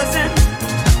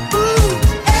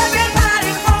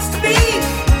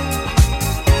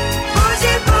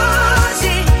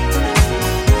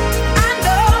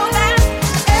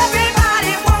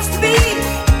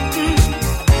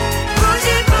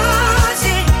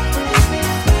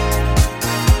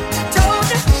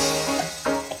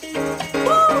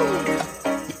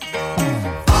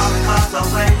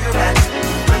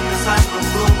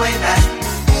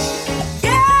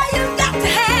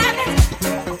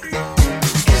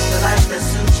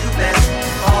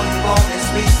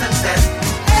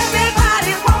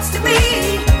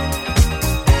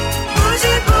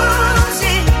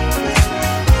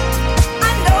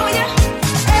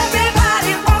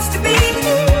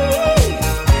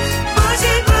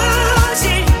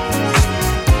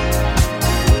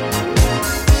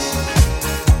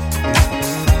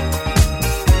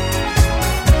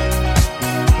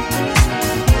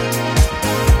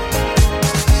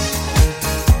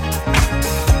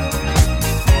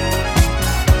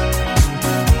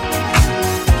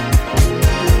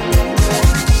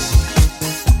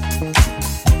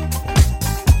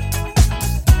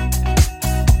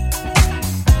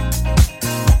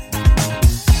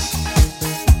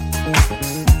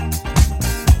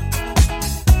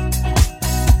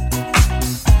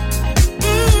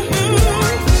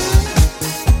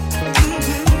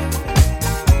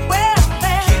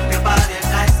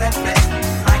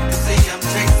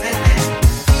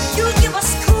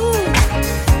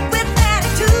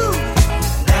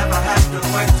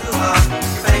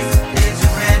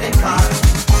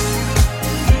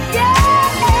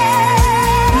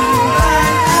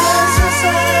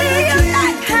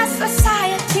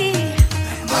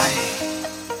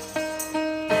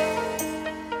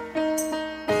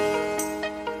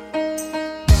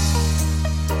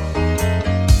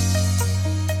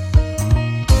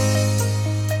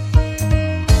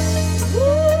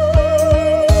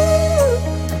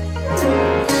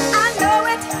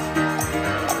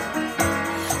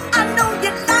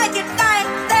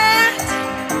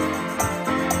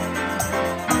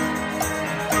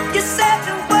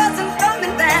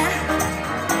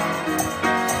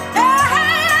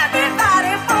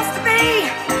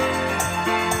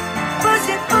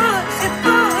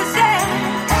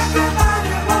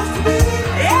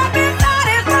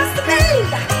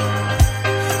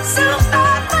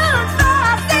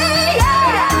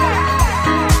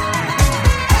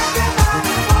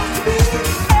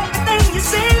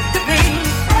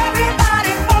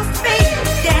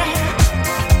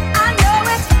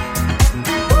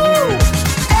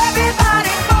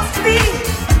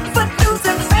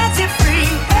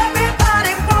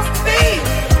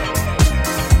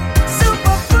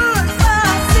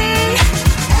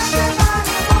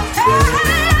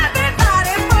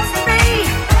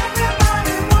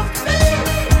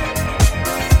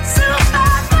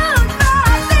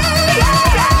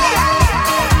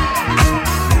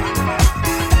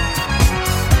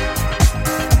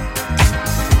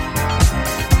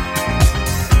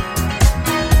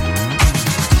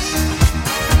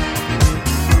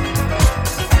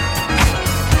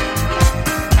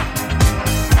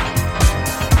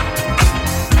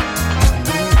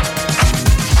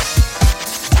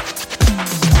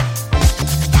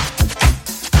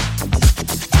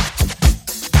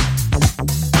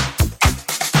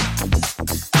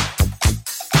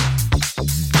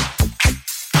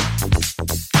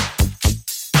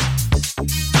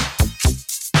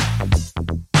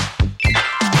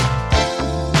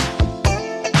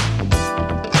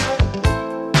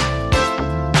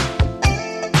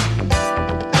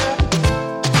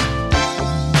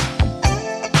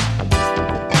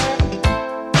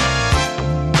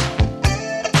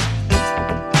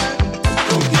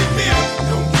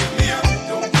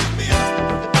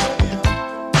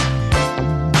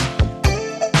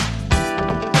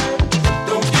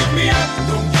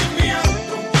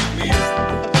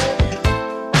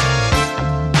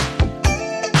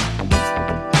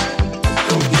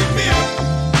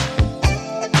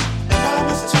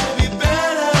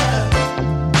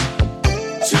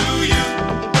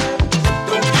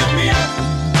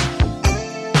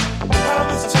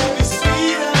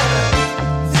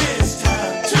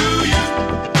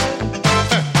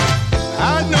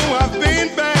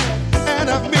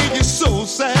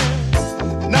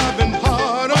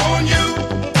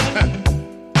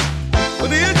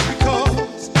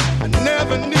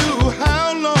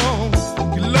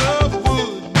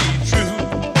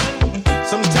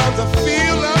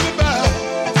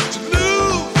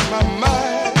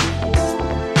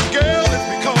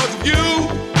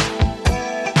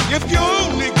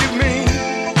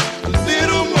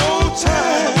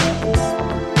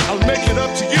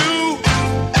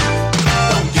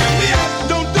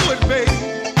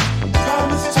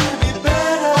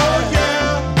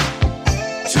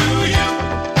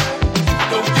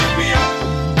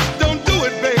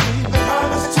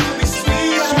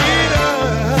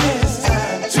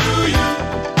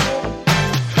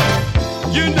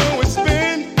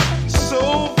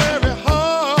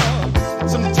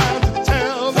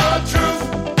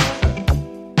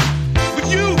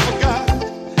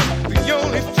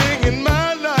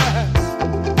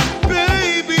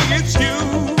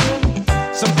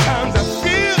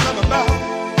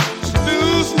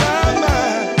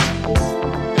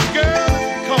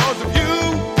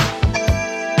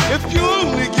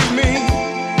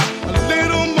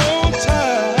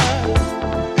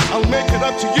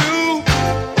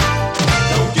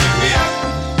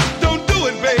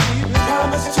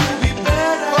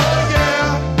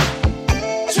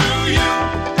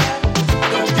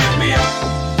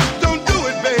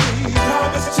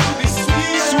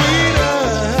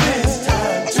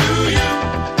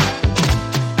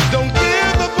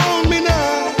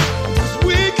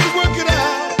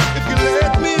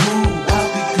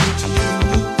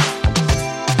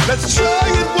Let's try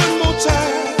it one more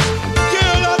time.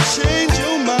 Girl, I'll change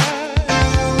your mind.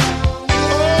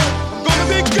 Oh, I'm gonna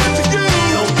be good to you.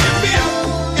 Don't give me up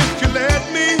if you let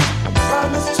me. I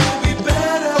promise to be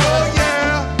better. Oh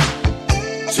yeah,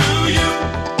 to you.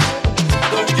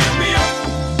 Don't give me up.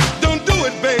 Don't do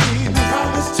it, baby. I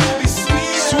promise to be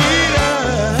sweeter. Sweeter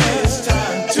this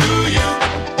time to you.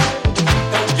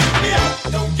 Don't give me up.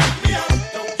 Don't give me up.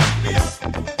 Don't give me up.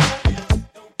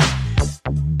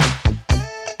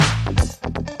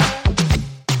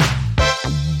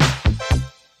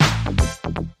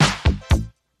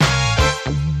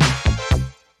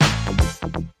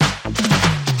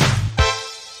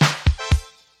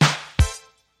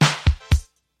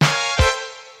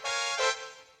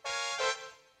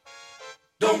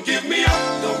 Don't give me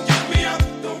up, don't give me up,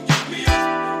 don't give me up.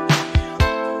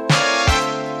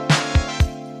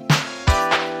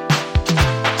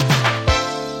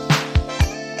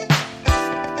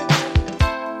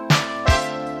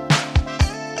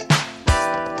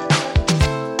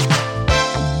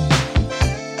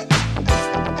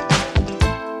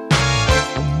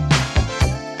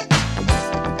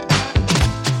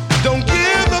 Don't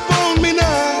give up on me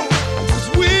now, 'cause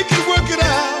we can work it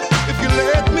out if you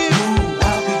let me.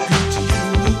 I'll be good to you.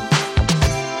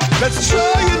 Let's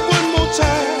try it one more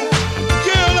time.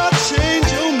 Girl, I'll change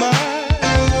your mind.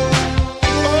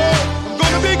 Oh, I'm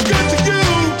gonna be good to you.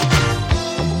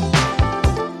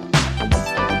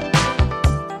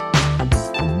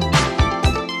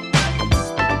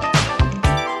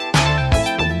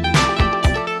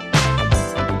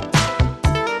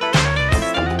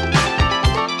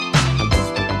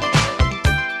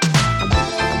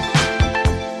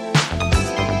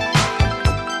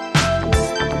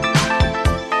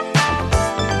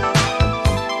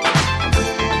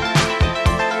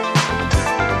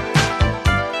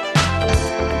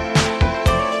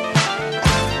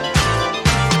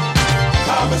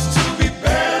 Promise to be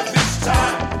better this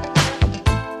time.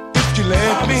 If you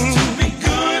let me. Promise to be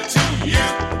good to you.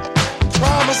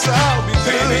 Promise I'll be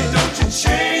good. Baby, don't you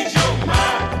change your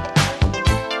mind.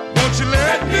 Won't you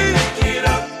let me make it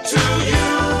up to you?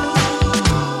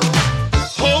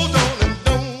 Hold on and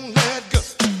don't let go,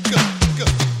 go, go.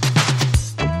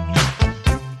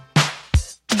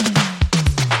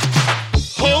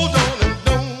 Hold on and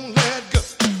don't let go,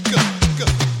 go, go.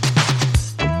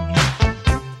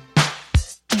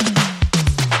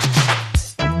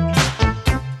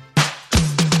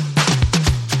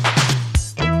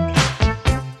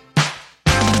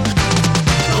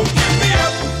 Don't give me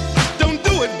up, don't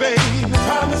do it, babe.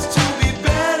 Promise to be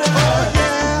better. Oh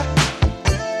yeah,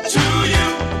 to you.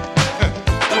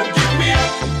 Don't give me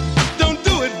up, don't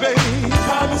do it, babe.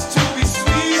 Promise to be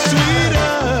sweeter,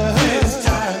 sweeter this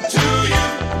time to you.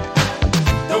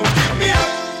 Don't give me up,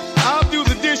 I'll do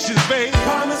the dishes, babe.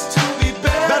 Promise to be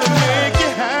better. That'll make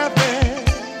you happy.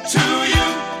 To you.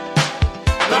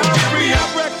 Don't give me up,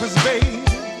 breakfast, babe.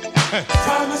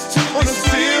 Promise to on a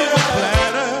silver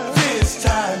platter this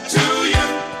time to you.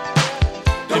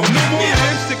 Don't no more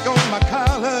lipstick on my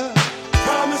collar.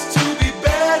 Promise to be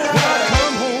better. When I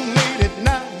come home late at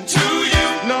night to you.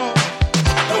 No,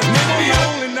 don't no more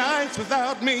lonely nights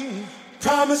without me.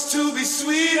 Promise to be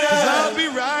sweeter. 'Cause I'll be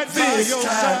right by this your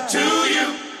time side. To you.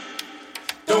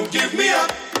 Don't give me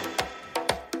up.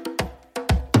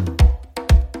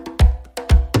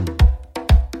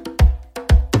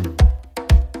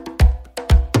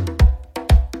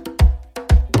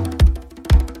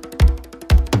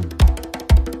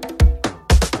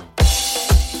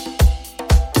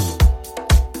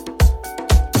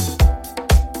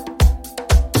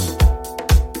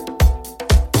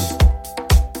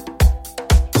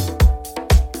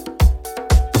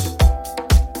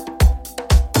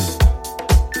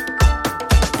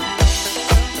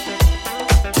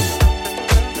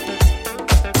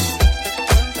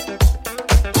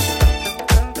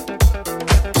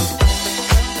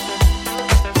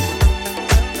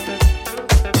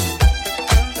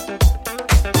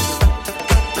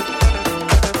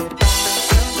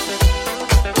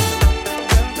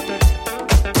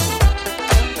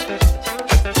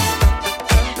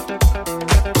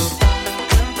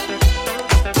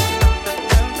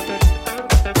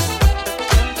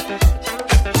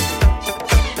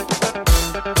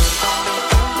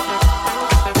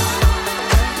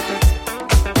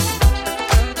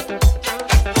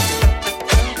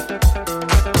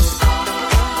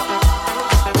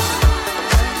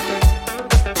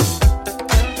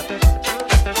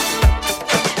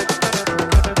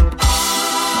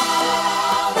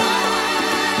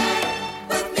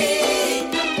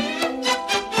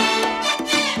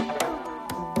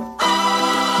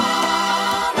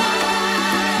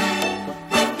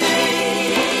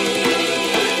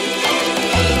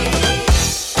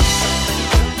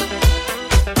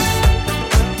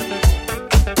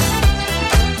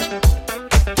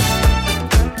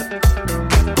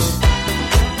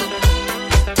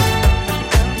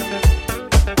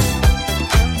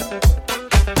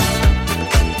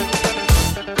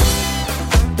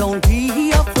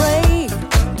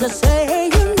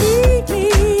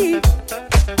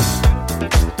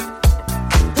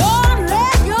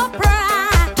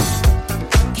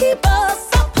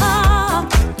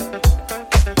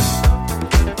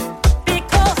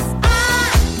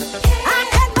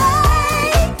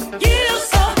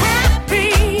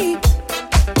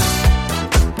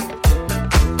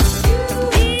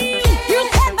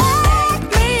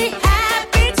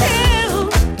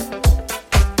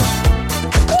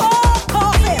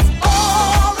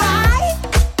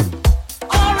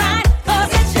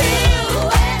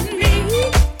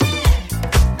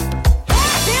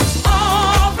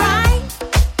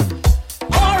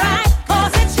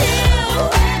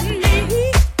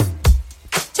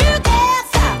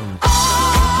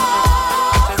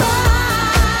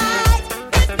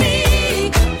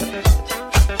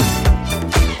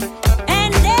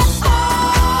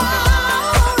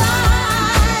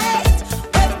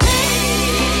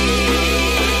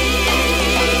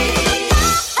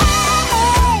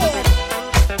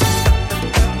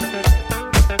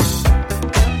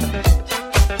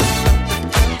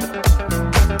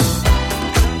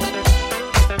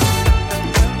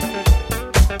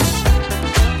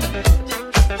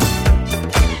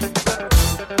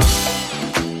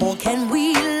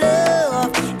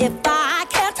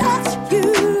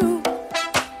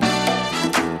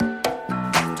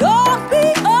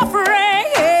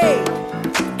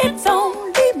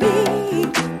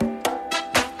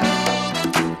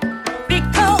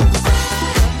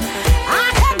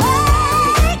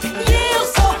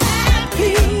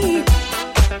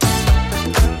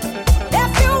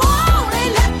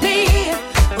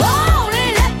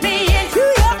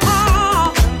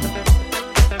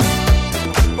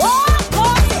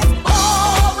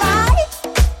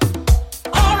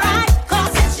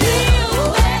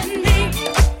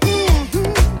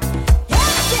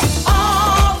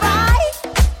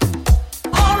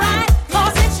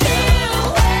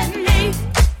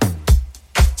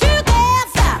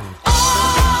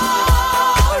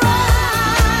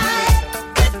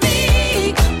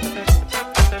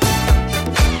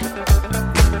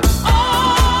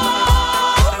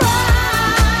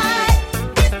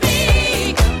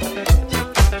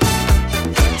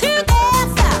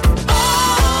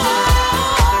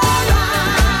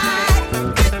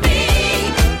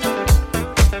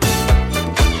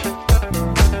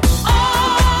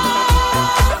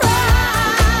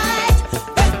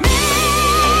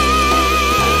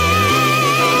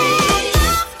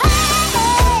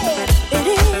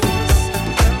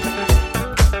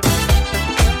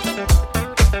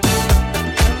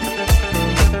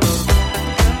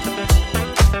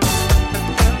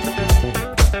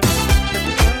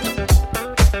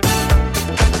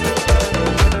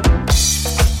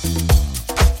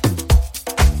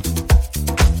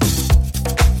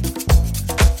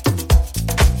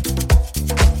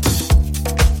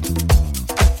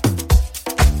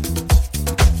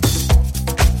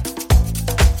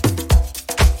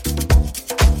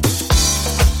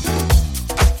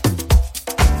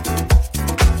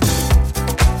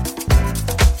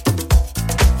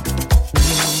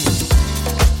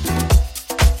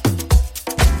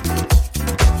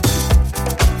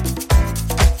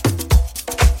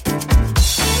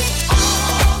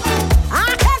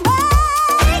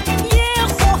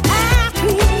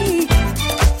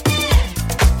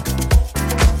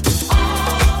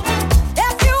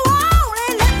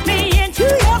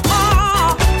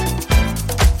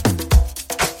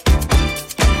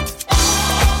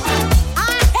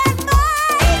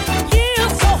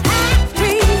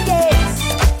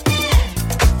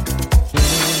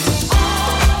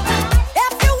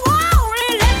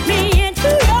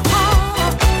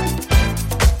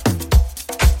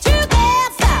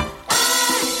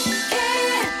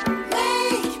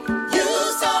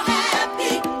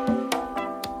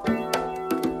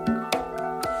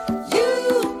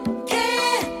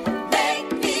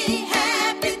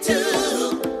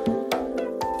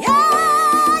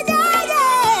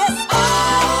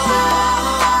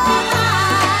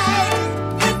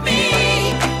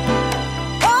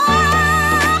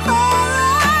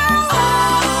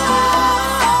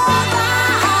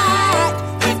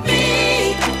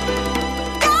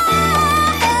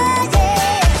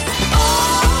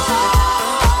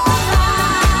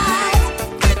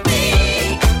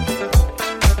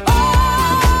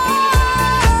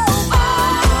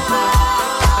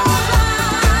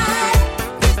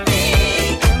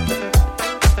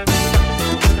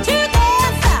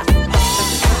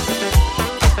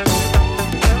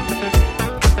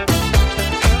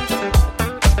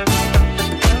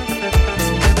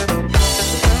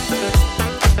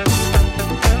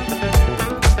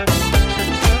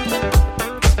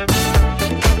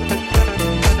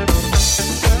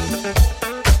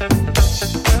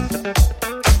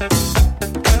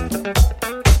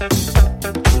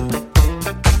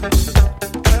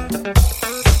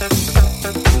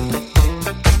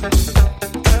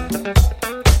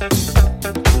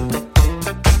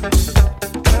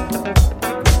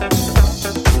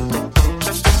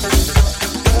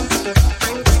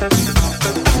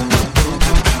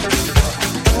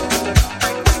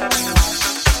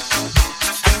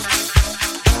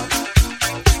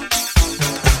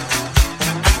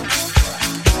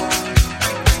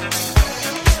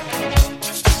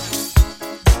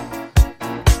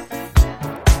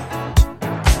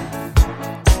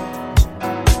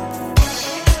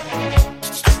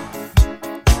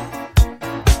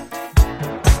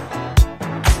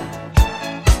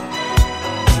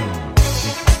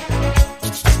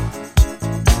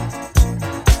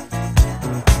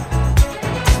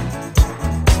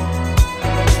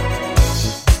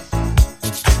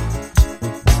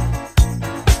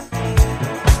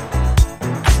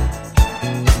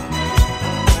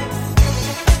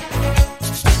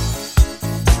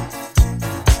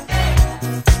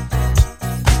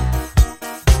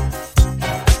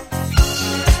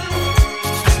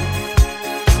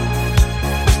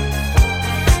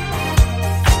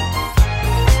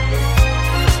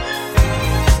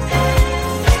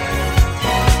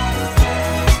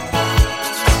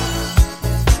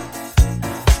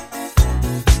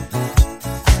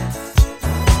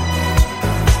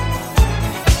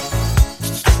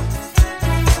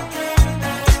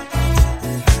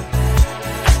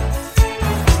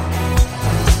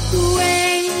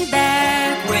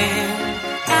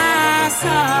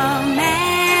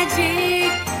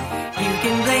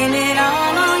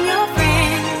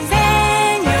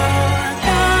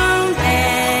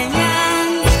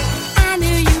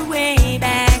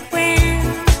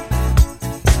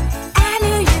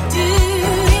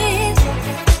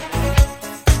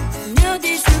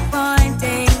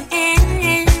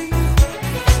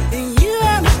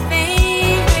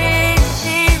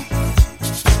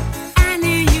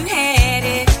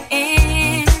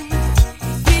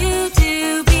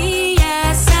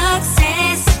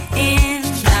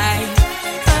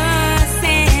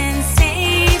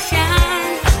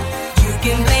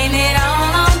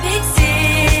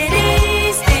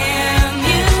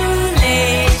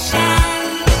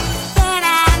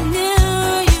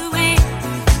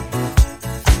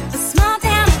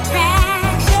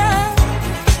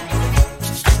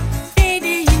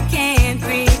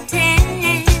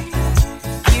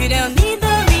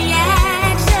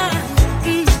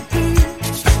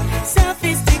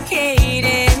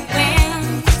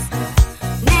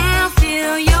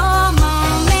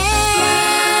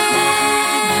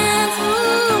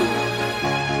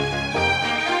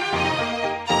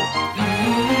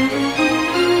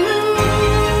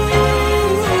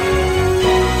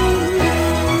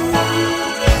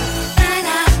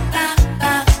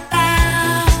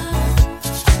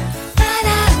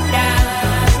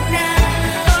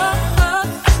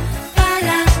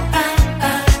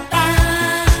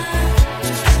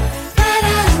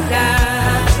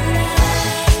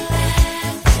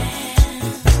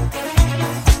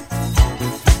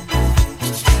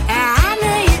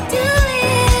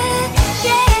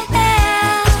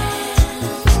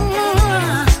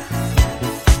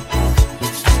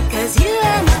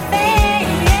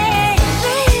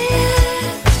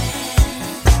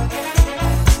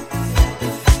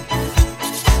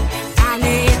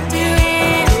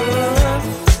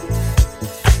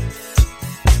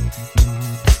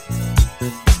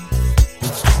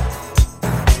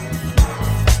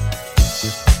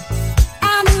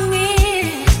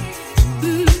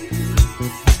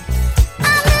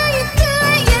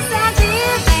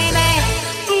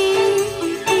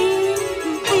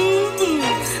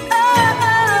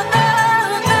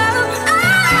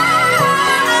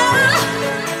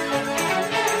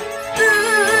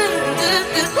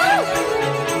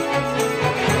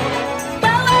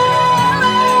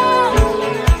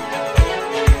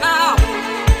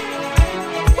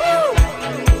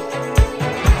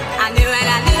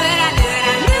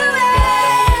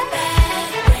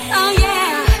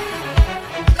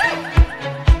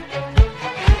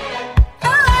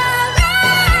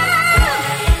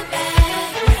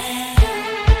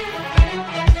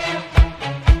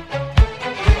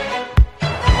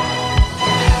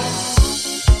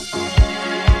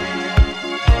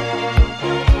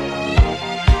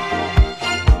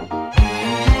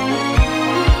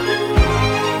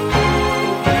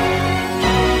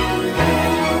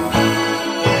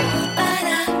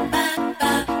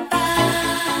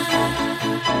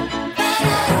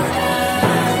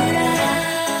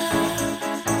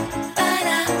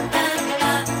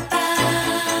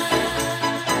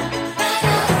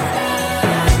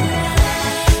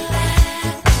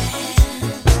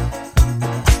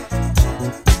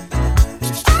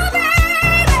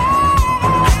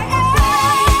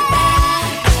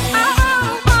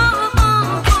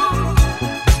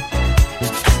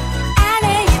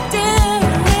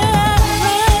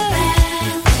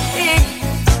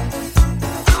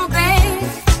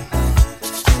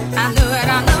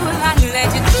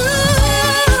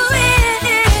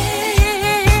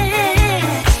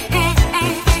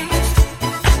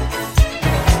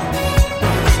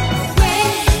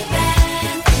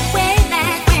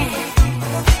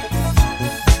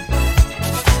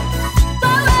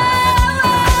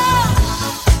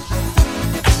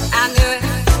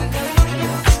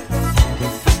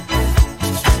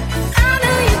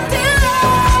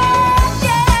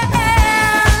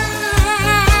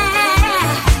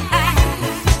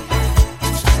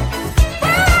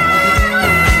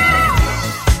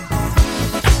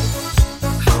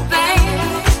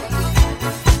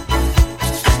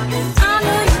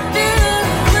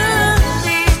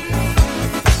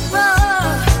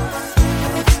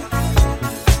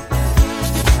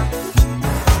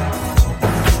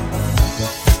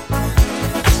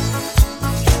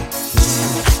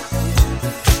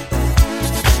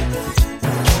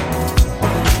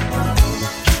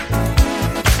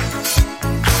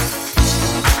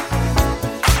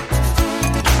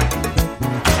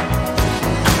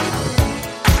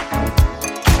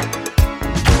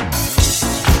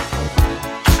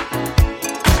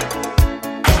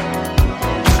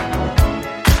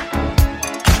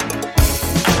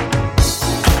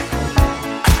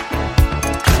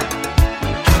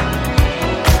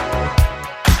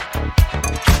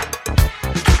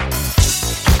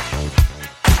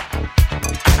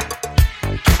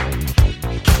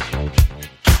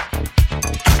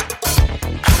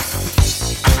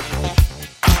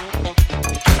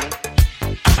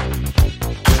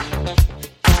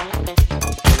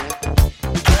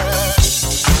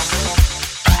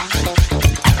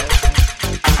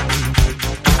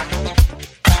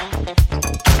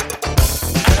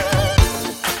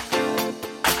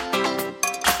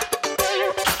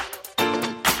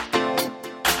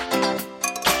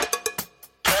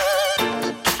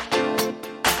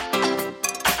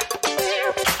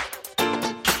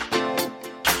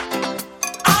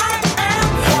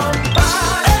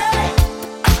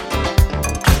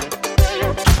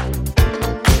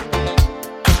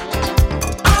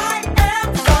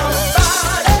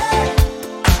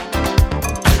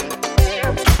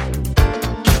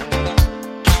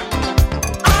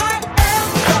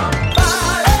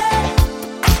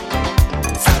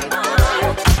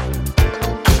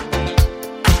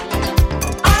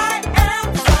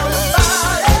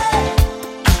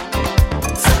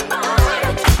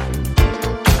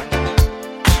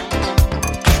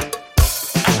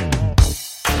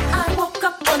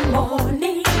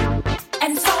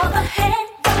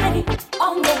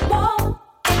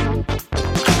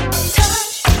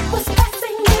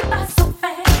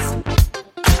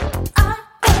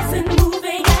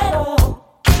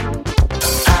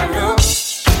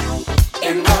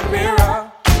 in the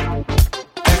mirror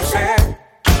and said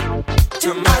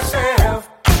to myself,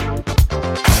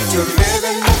 to live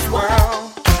in this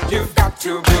world, you've got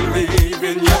to believe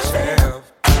in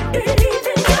yourself. Believe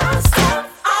in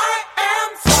yourself. I am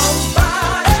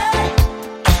somebody.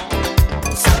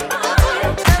 Somebody.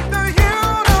 And the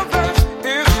universe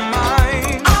is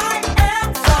mine. I am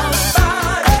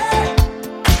somebody.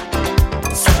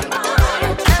 Somebody.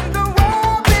 And the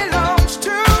world belongs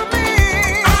to me.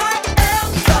 I am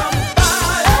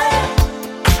somebody.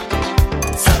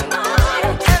 Somebody.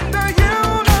 And the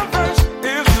universe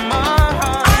is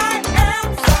mine. I am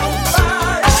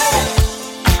somebody.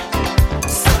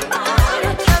 Somebody.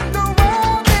 And the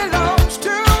world belongs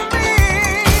to me.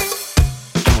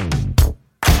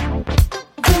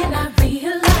 Then I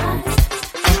realized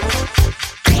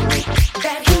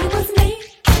that he was me.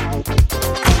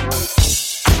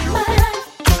 My life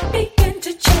began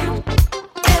to change.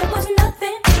 There was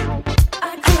nothing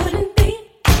I couldn't be.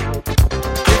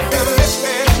 If you're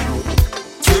listening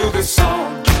to the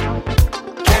song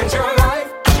and your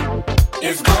life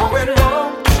is going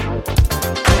wrong,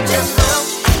 just look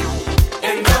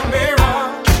in the mirror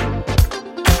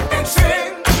and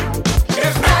sing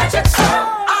his magic song.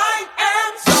 I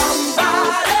am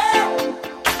somebody,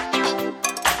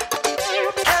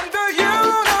 and the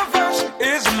universe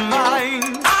is mine.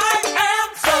 I am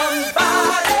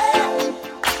somebody,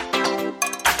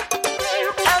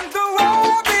 and the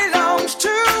world belongs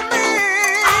to me.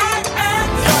 I am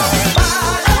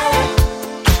somebody,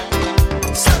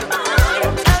 somebody,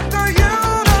 and the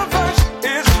universe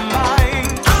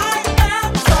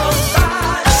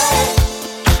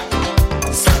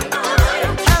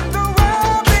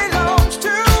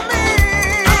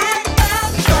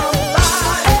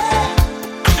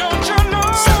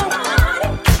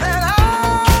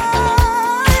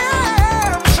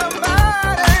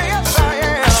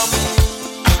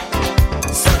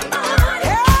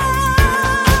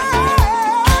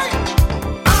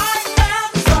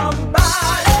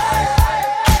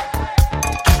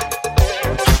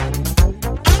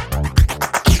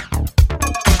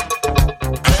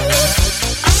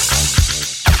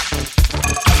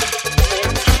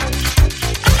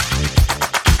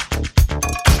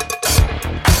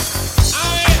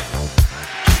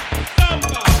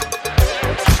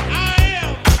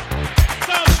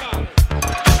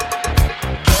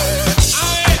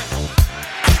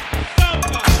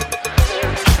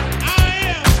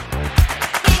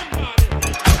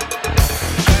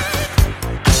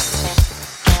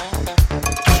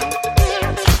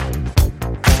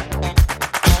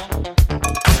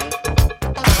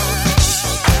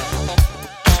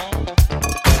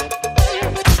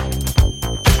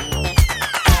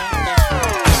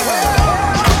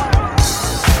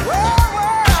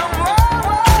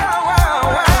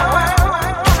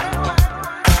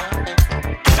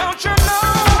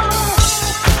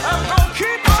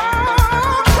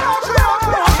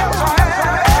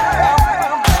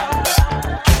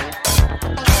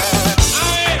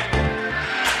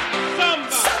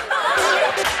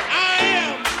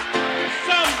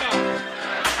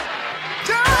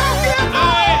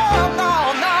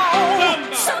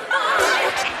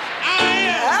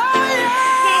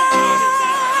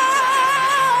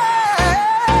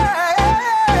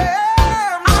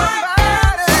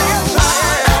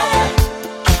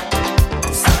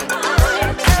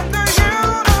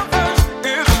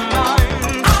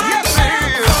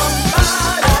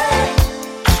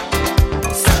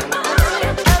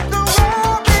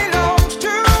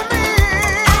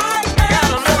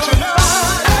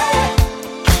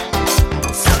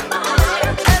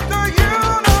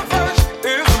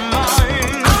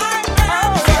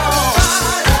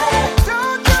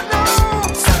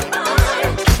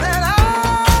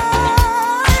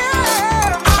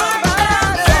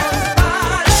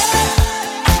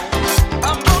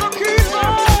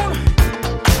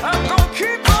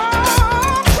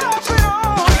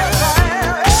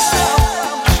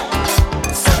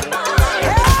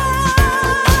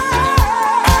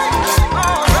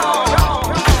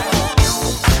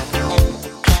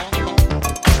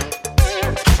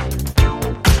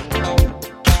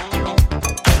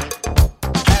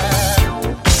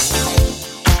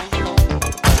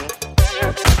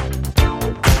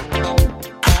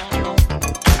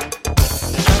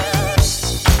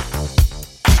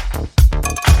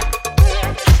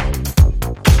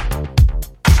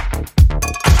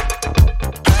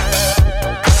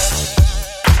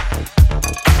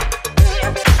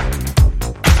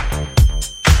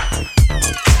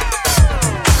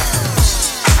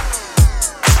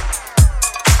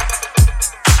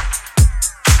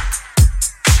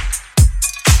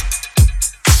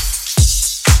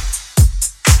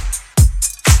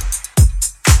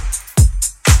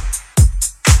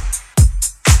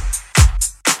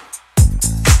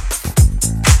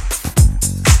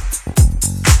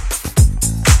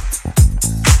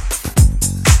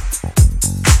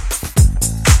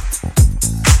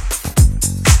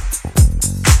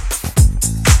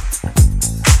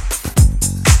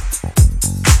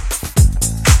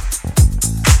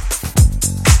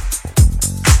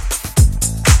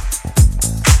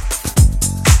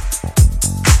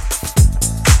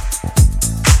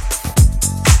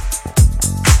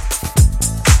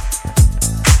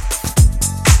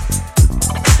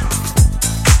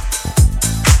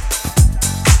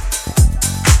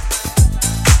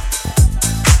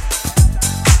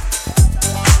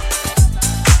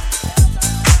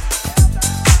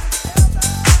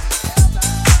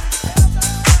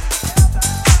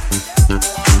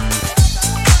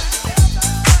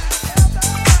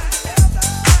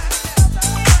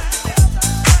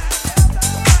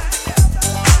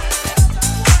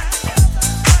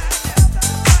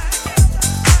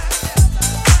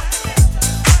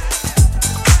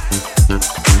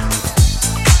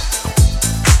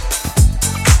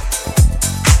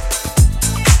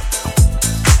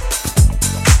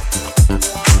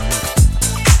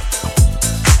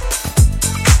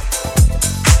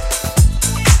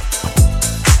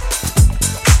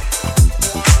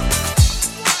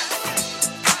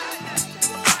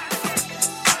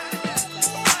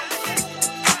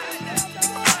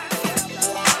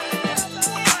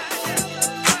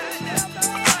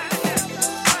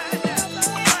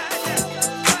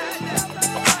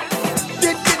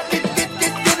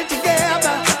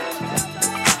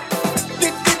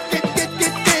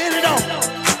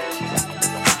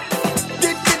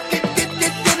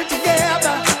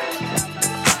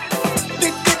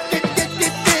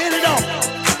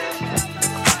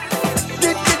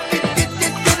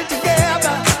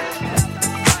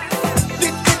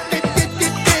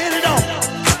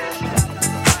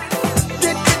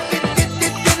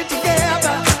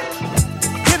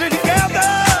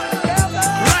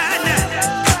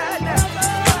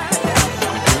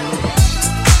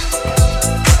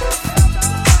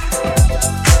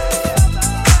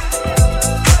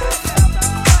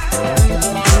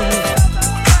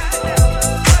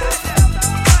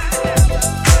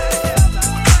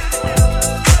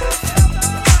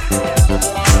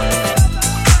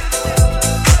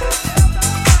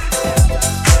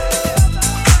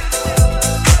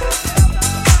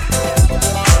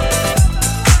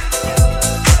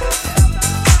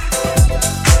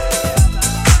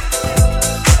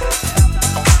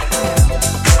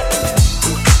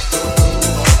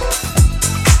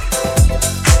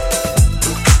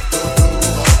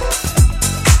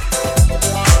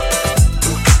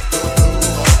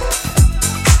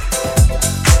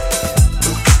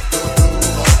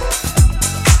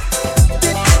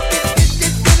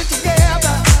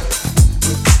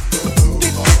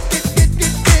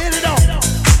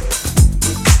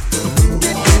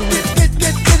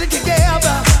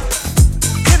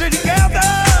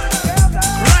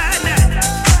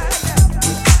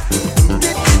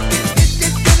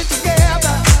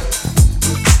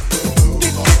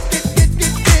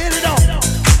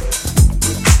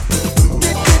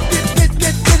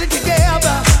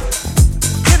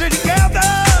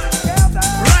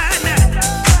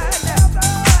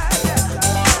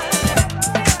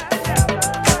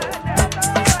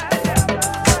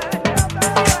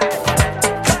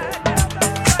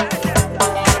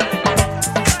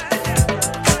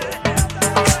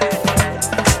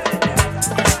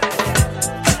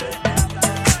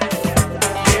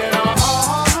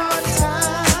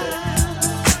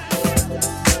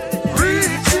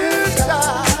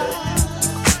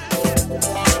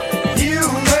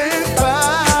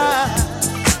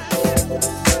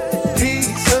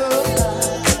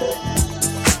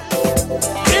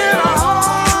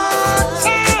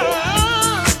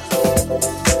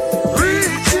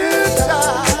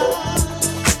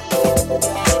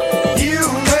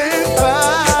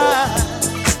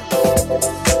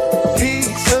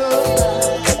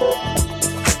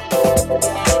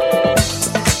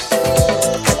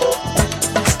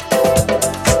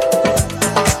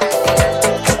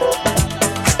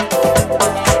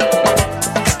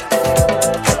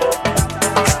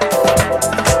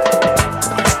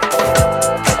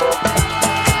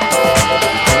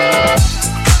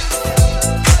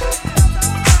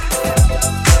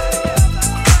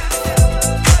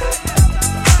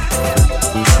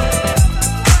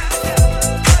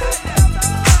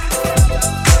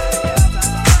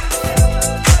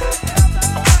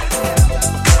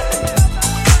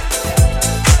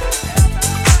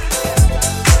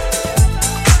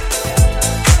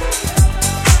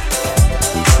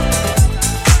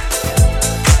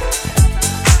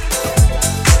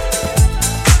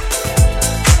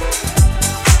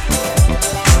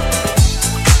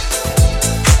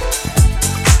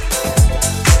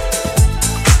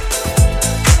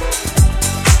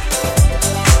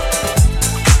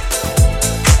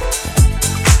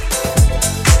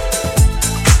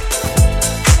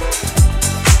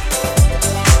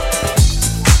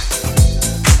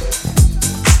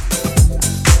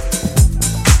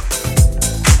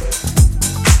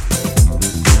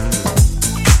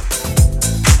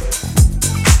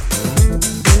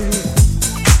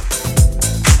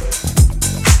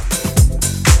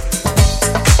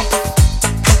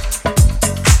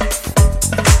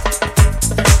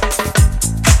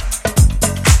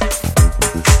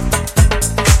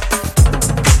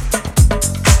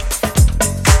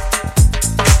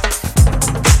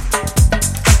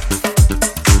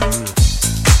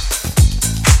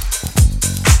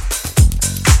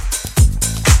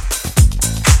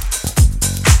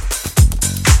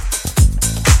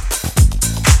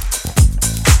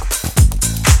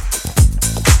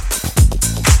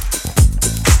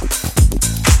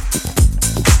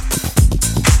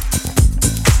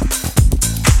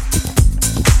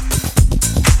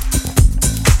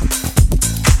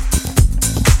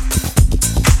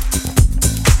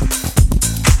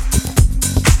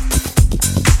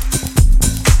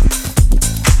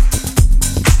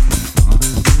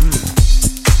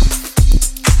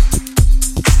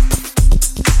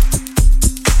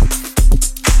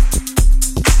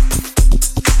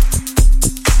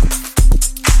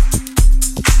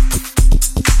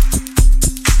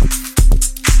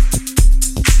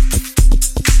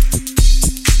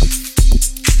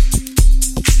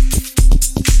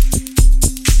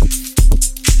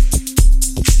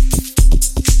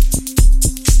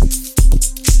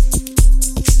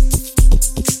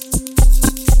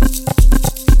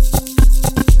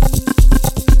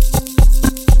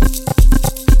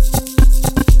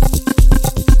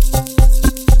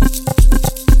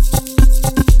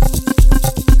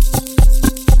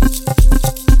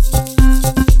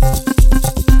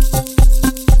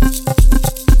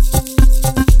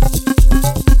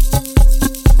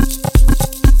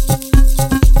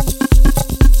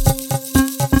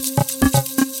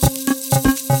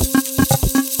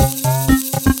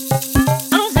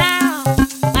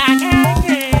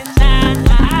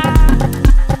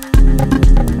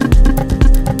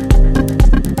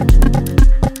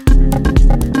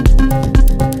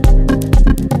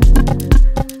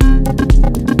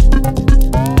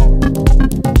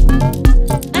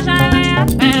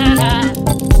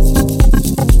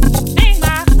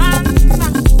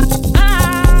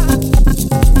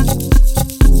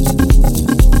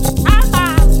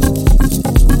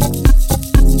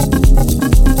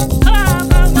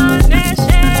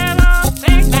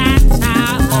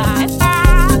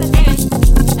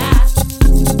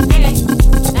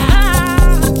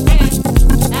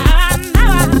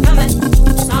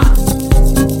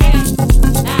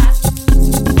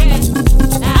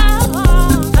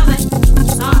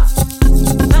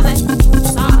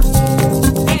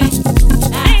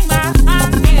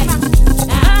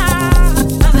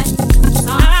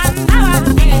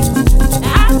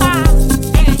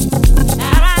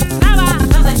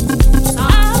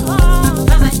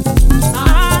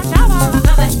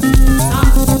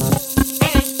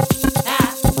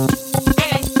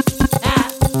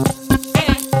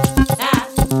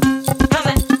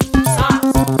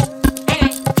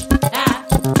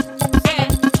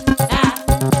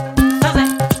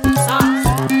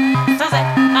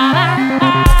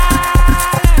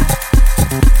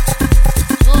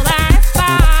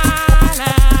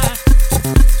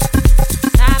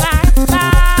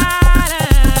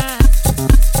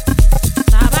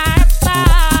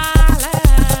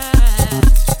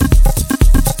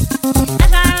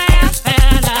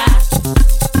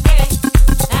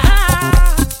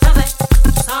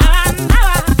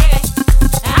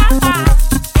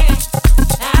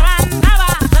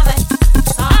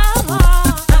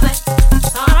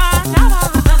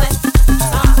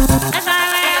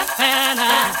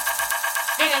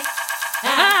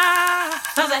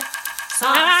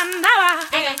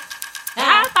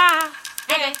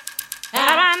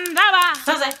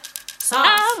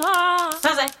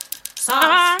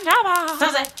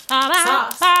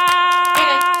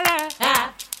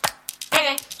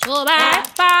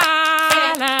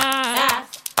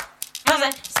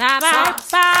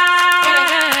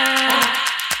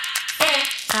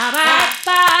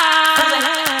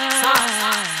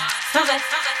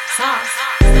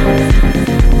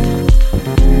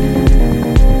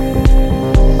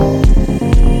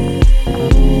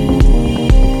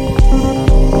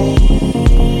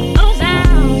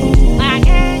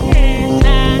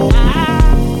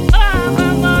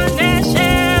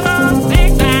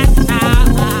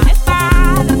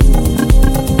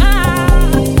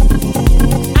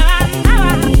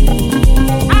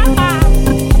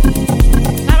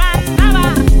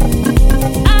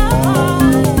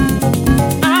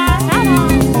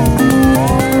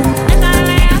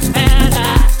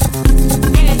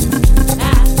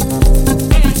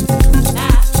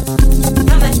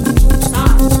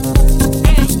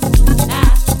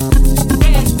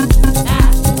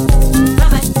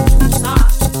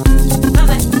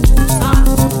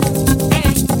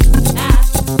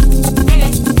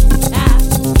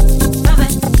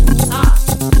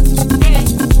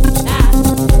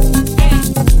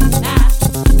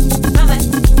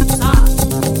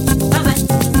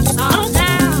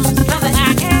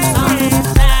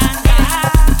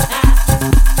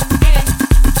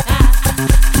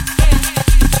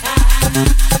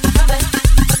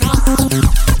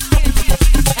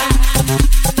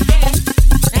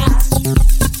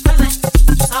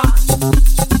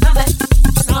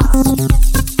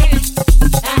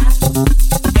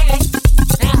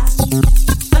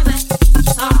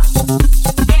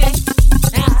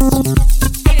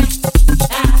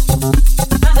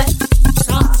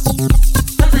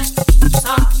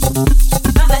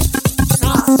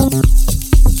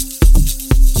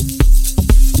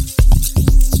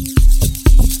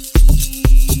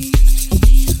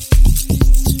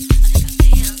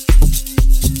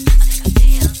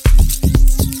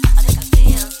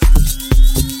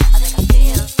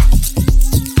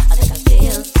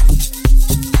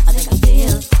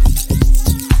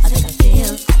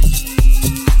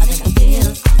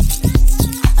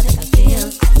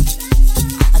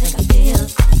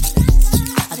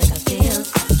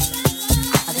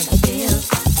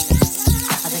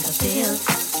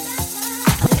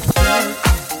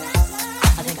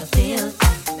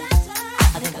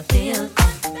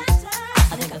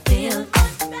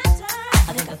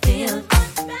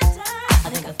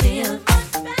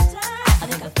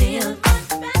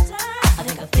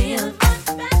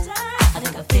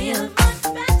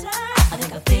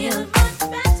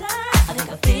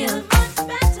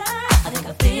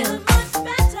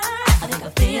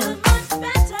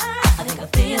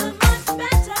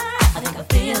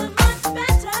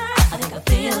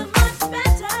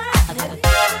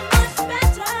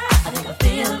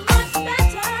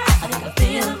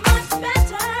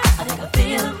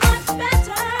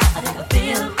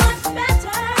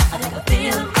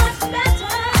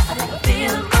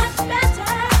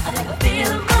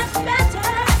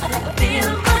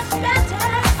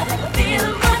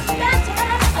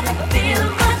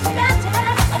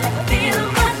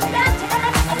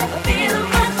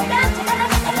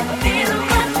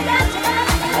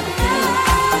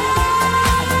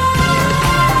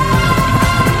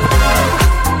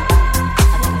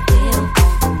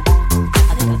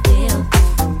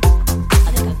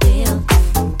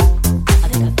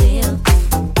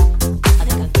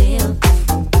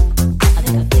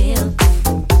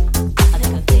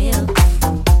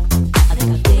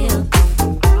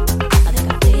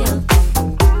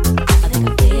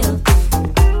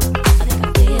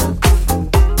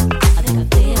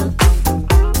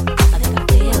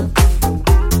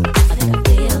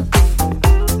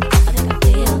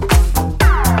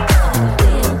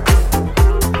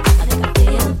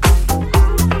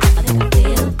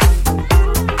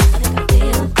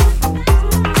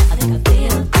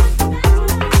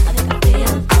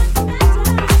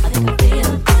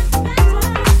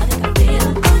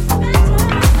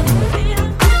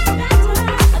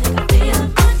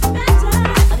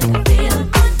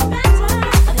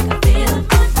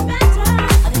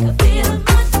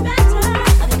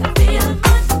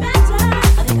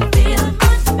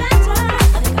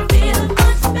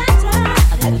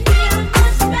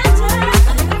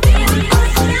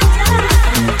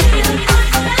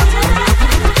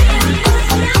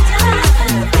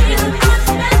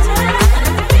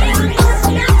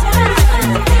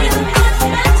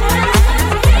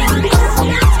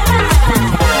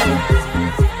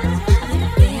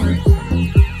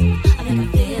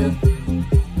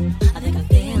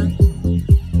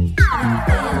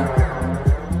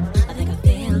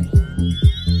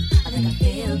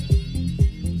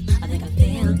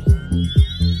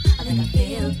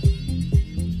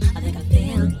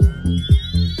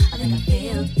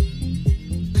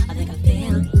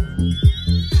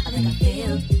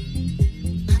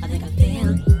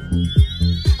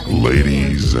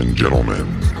Ladies and gentlemen,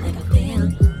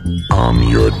 I'm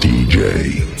your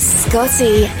DJ.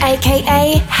 Scotty,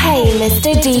 aka Hey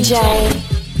Mr. DJ.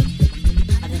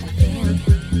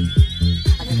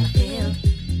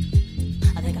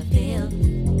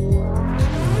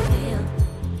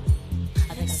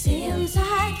 Seems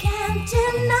I can't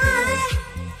deny.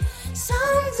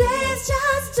 Some days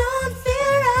just don't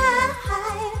feel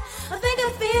right. I think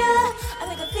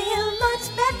I feel much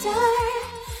better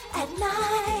at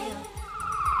night.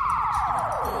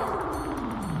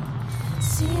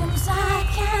 Seems I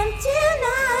can't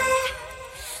deny.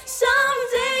 Some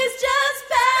days just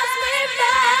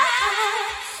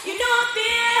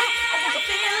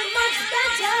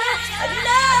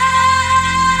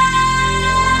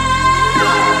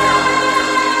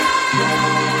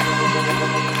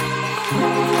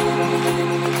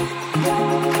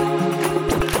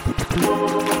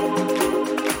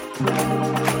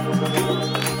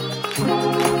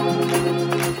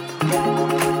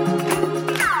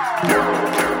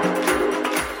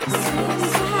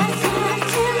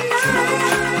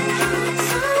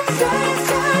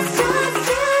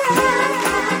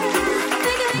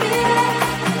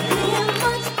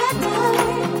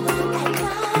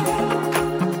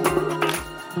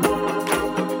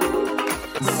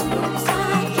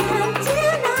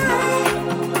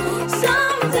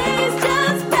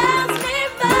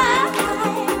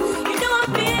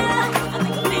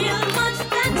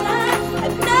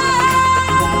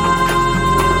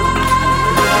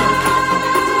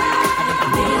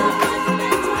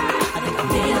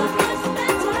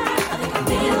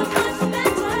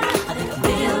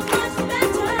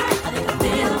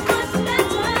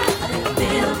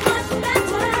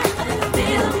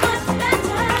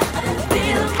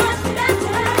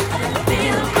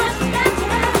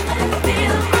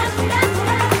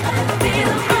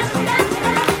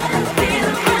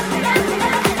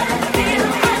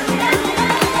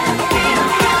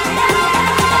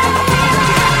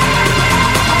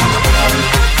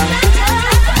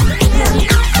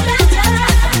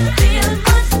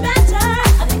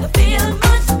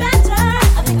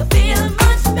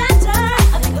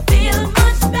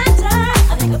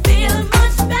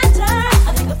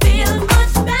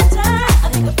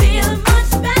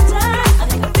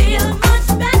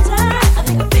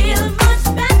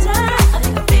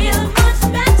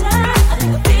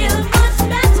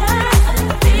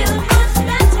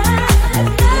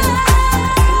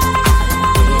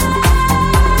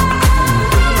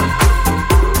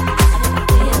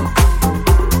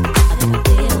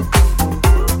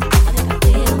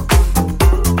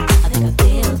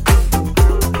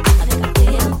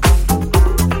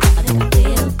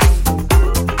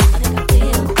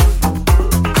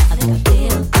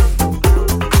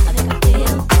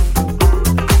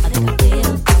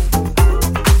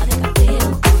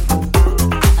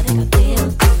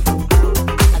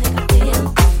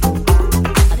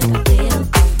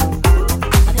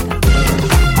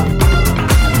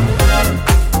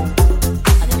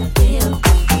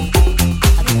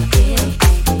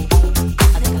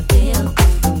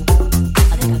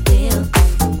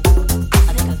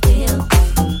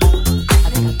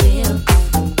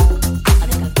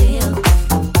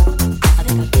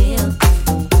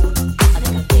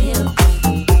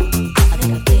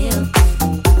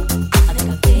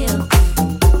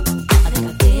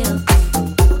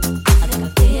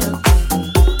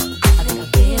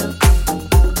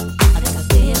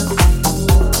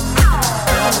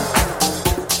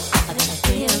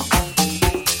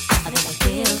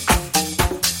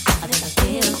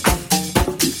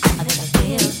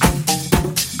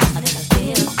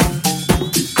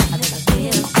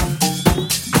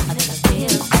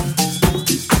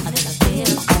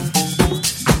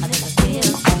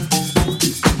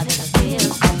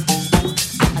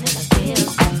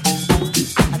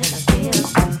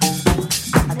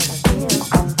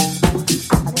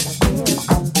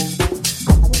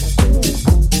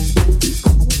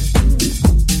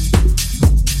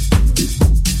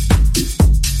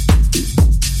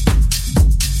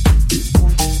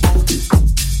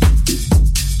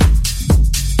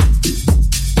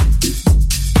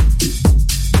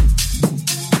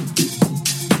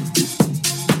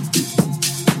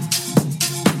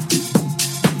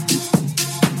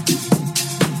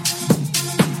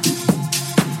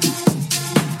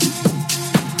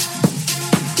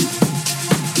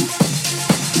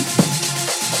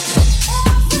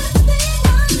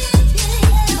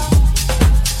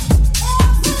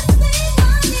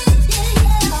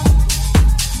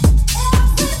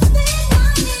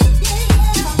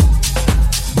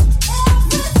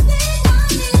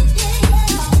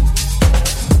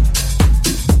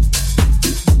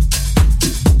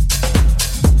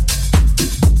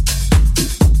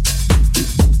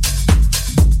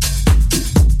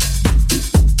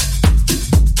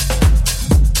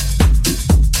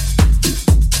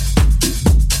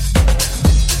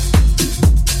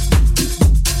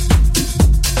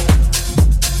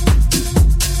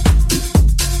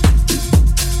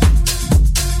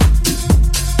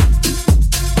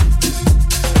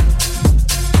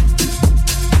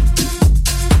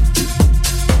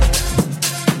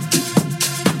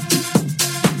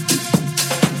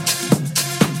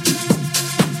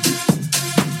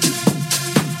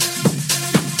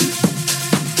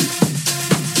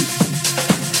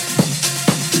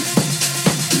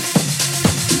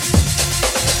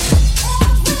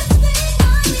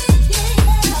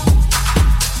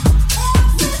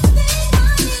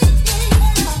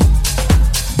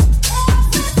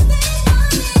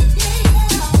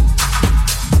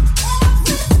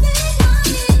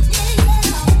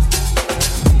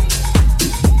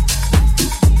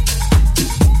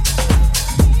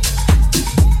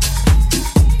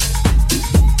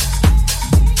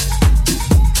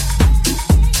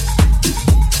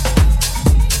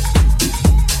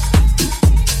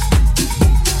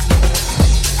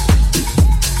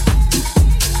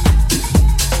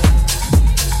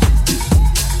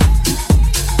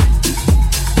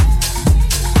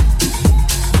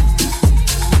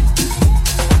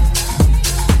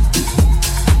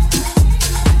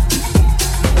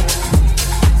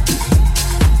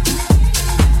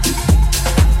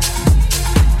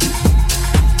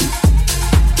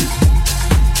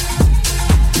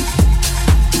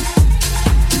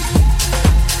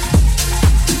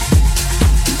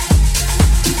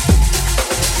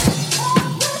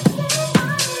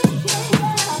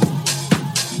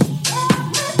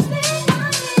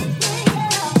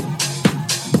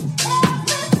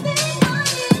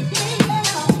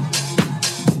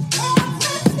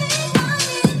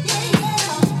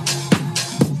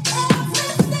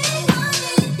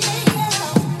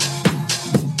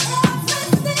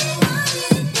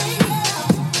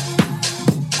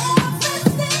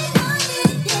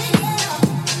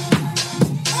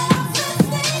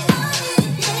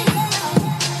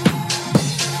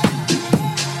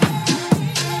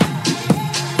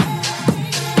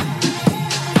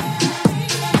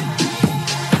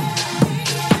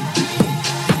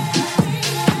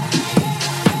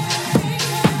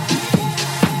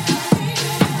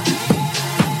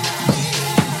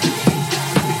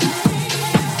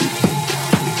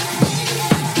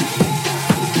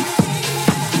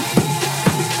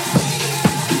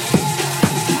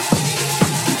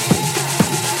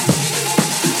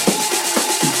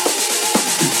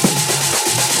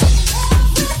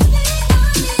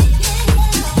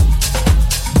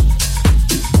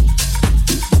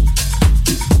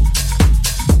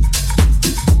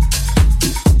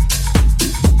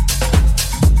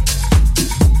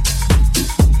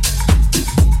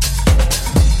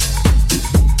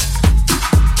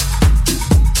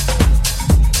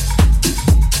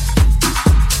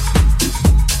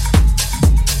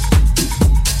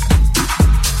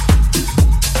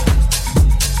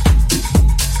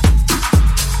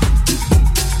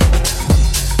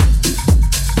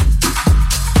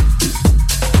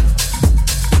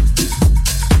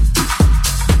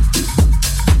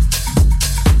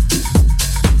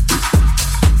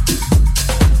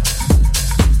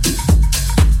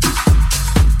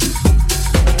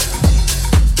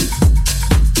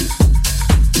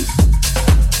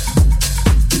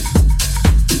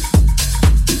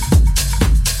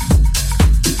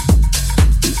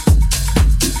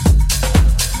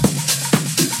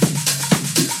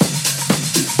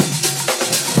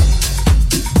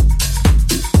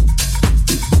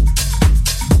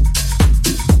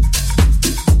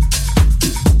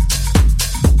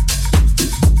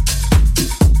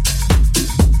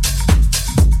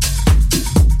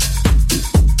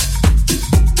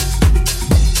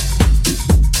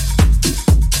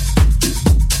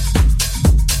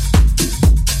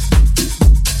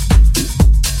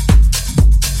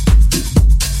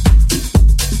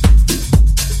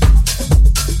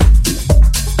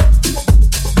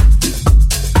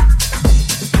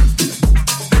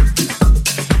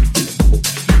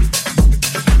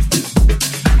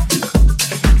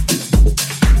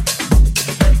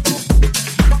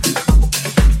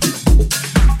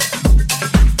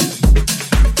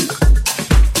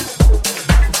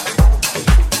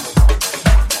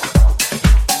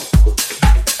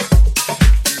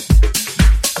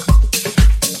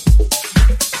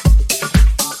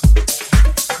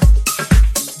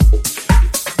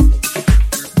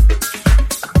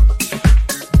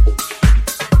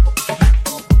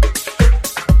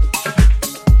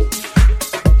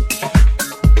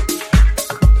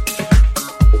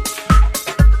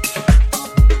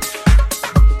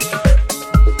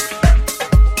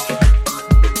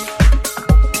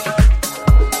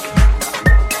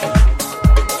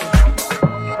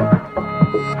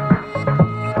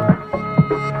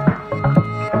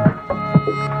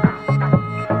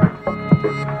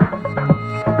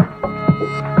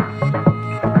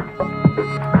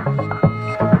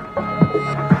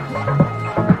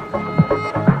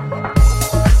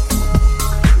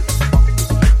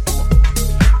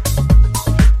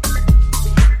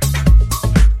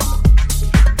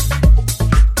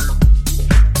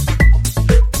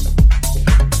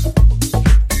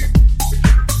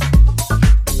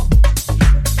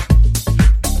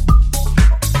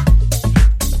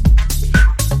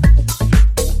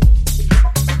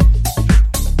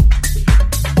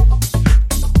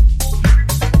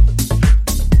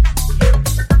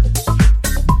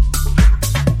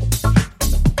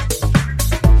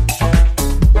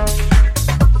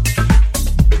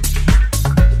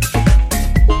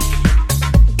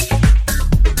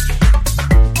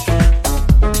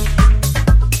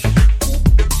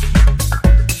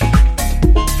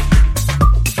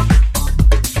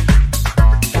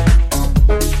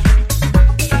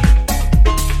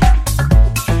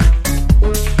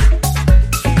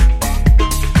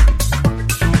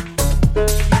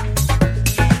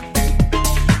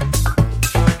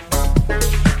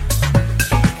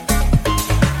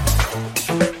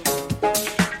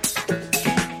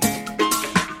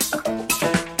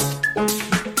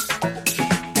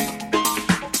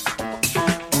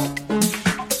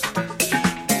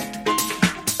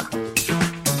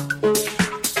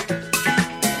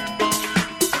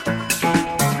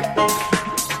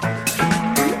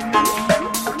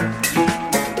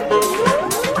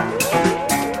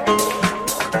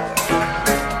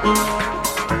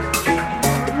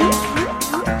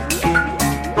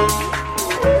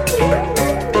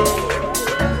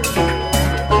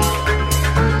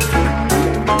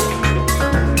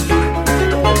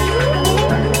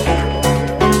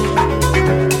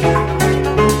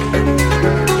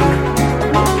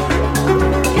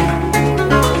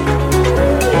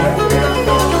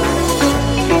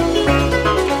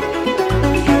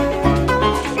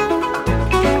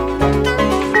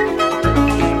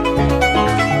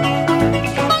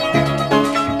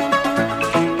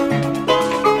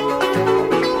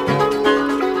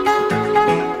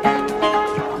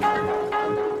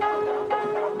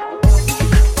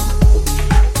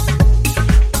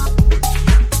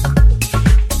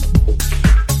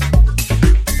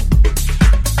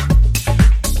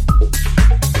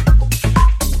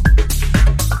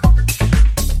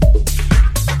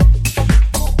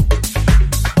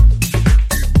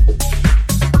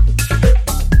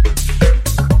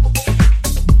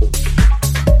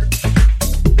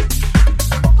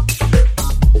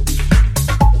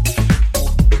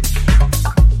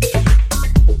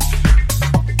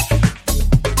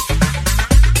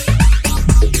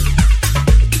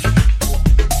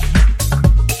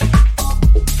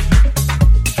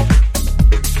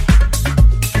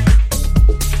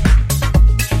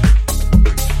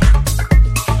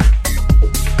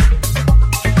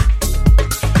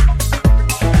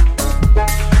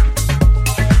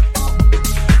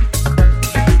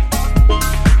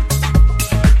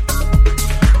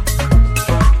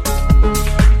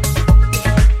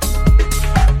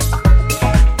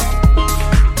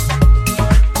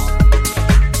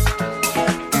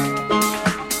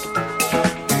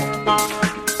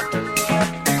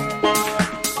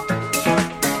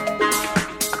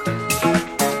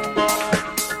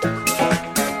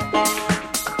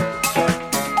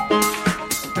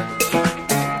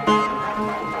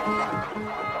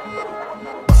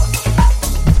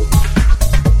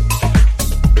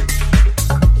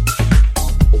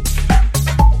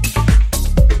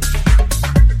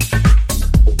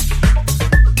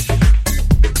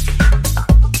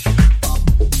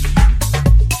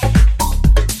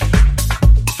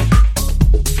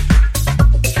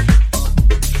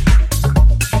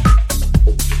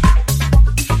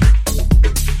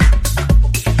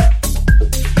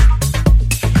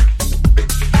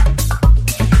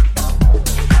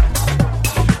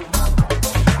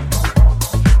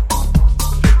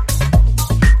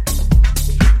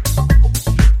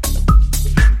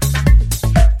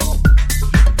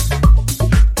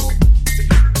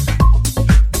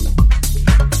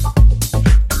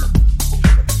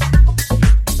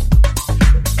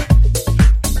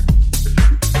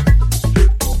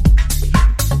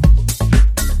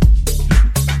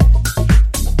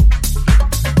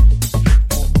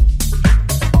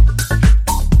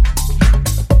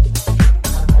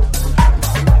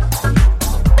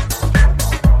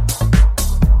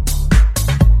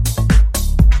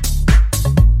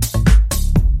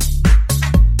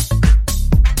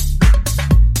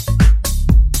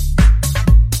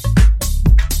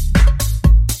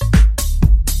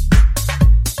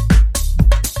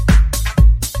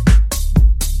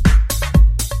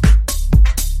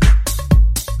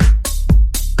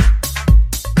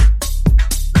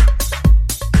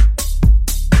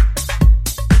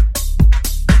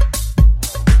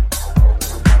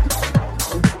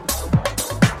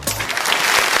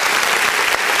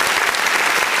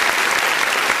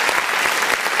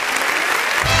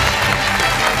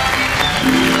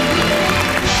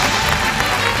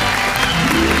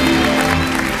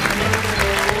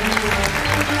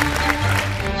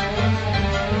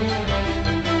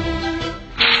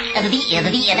to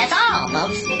the beat, and that's all,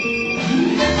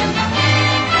 folks.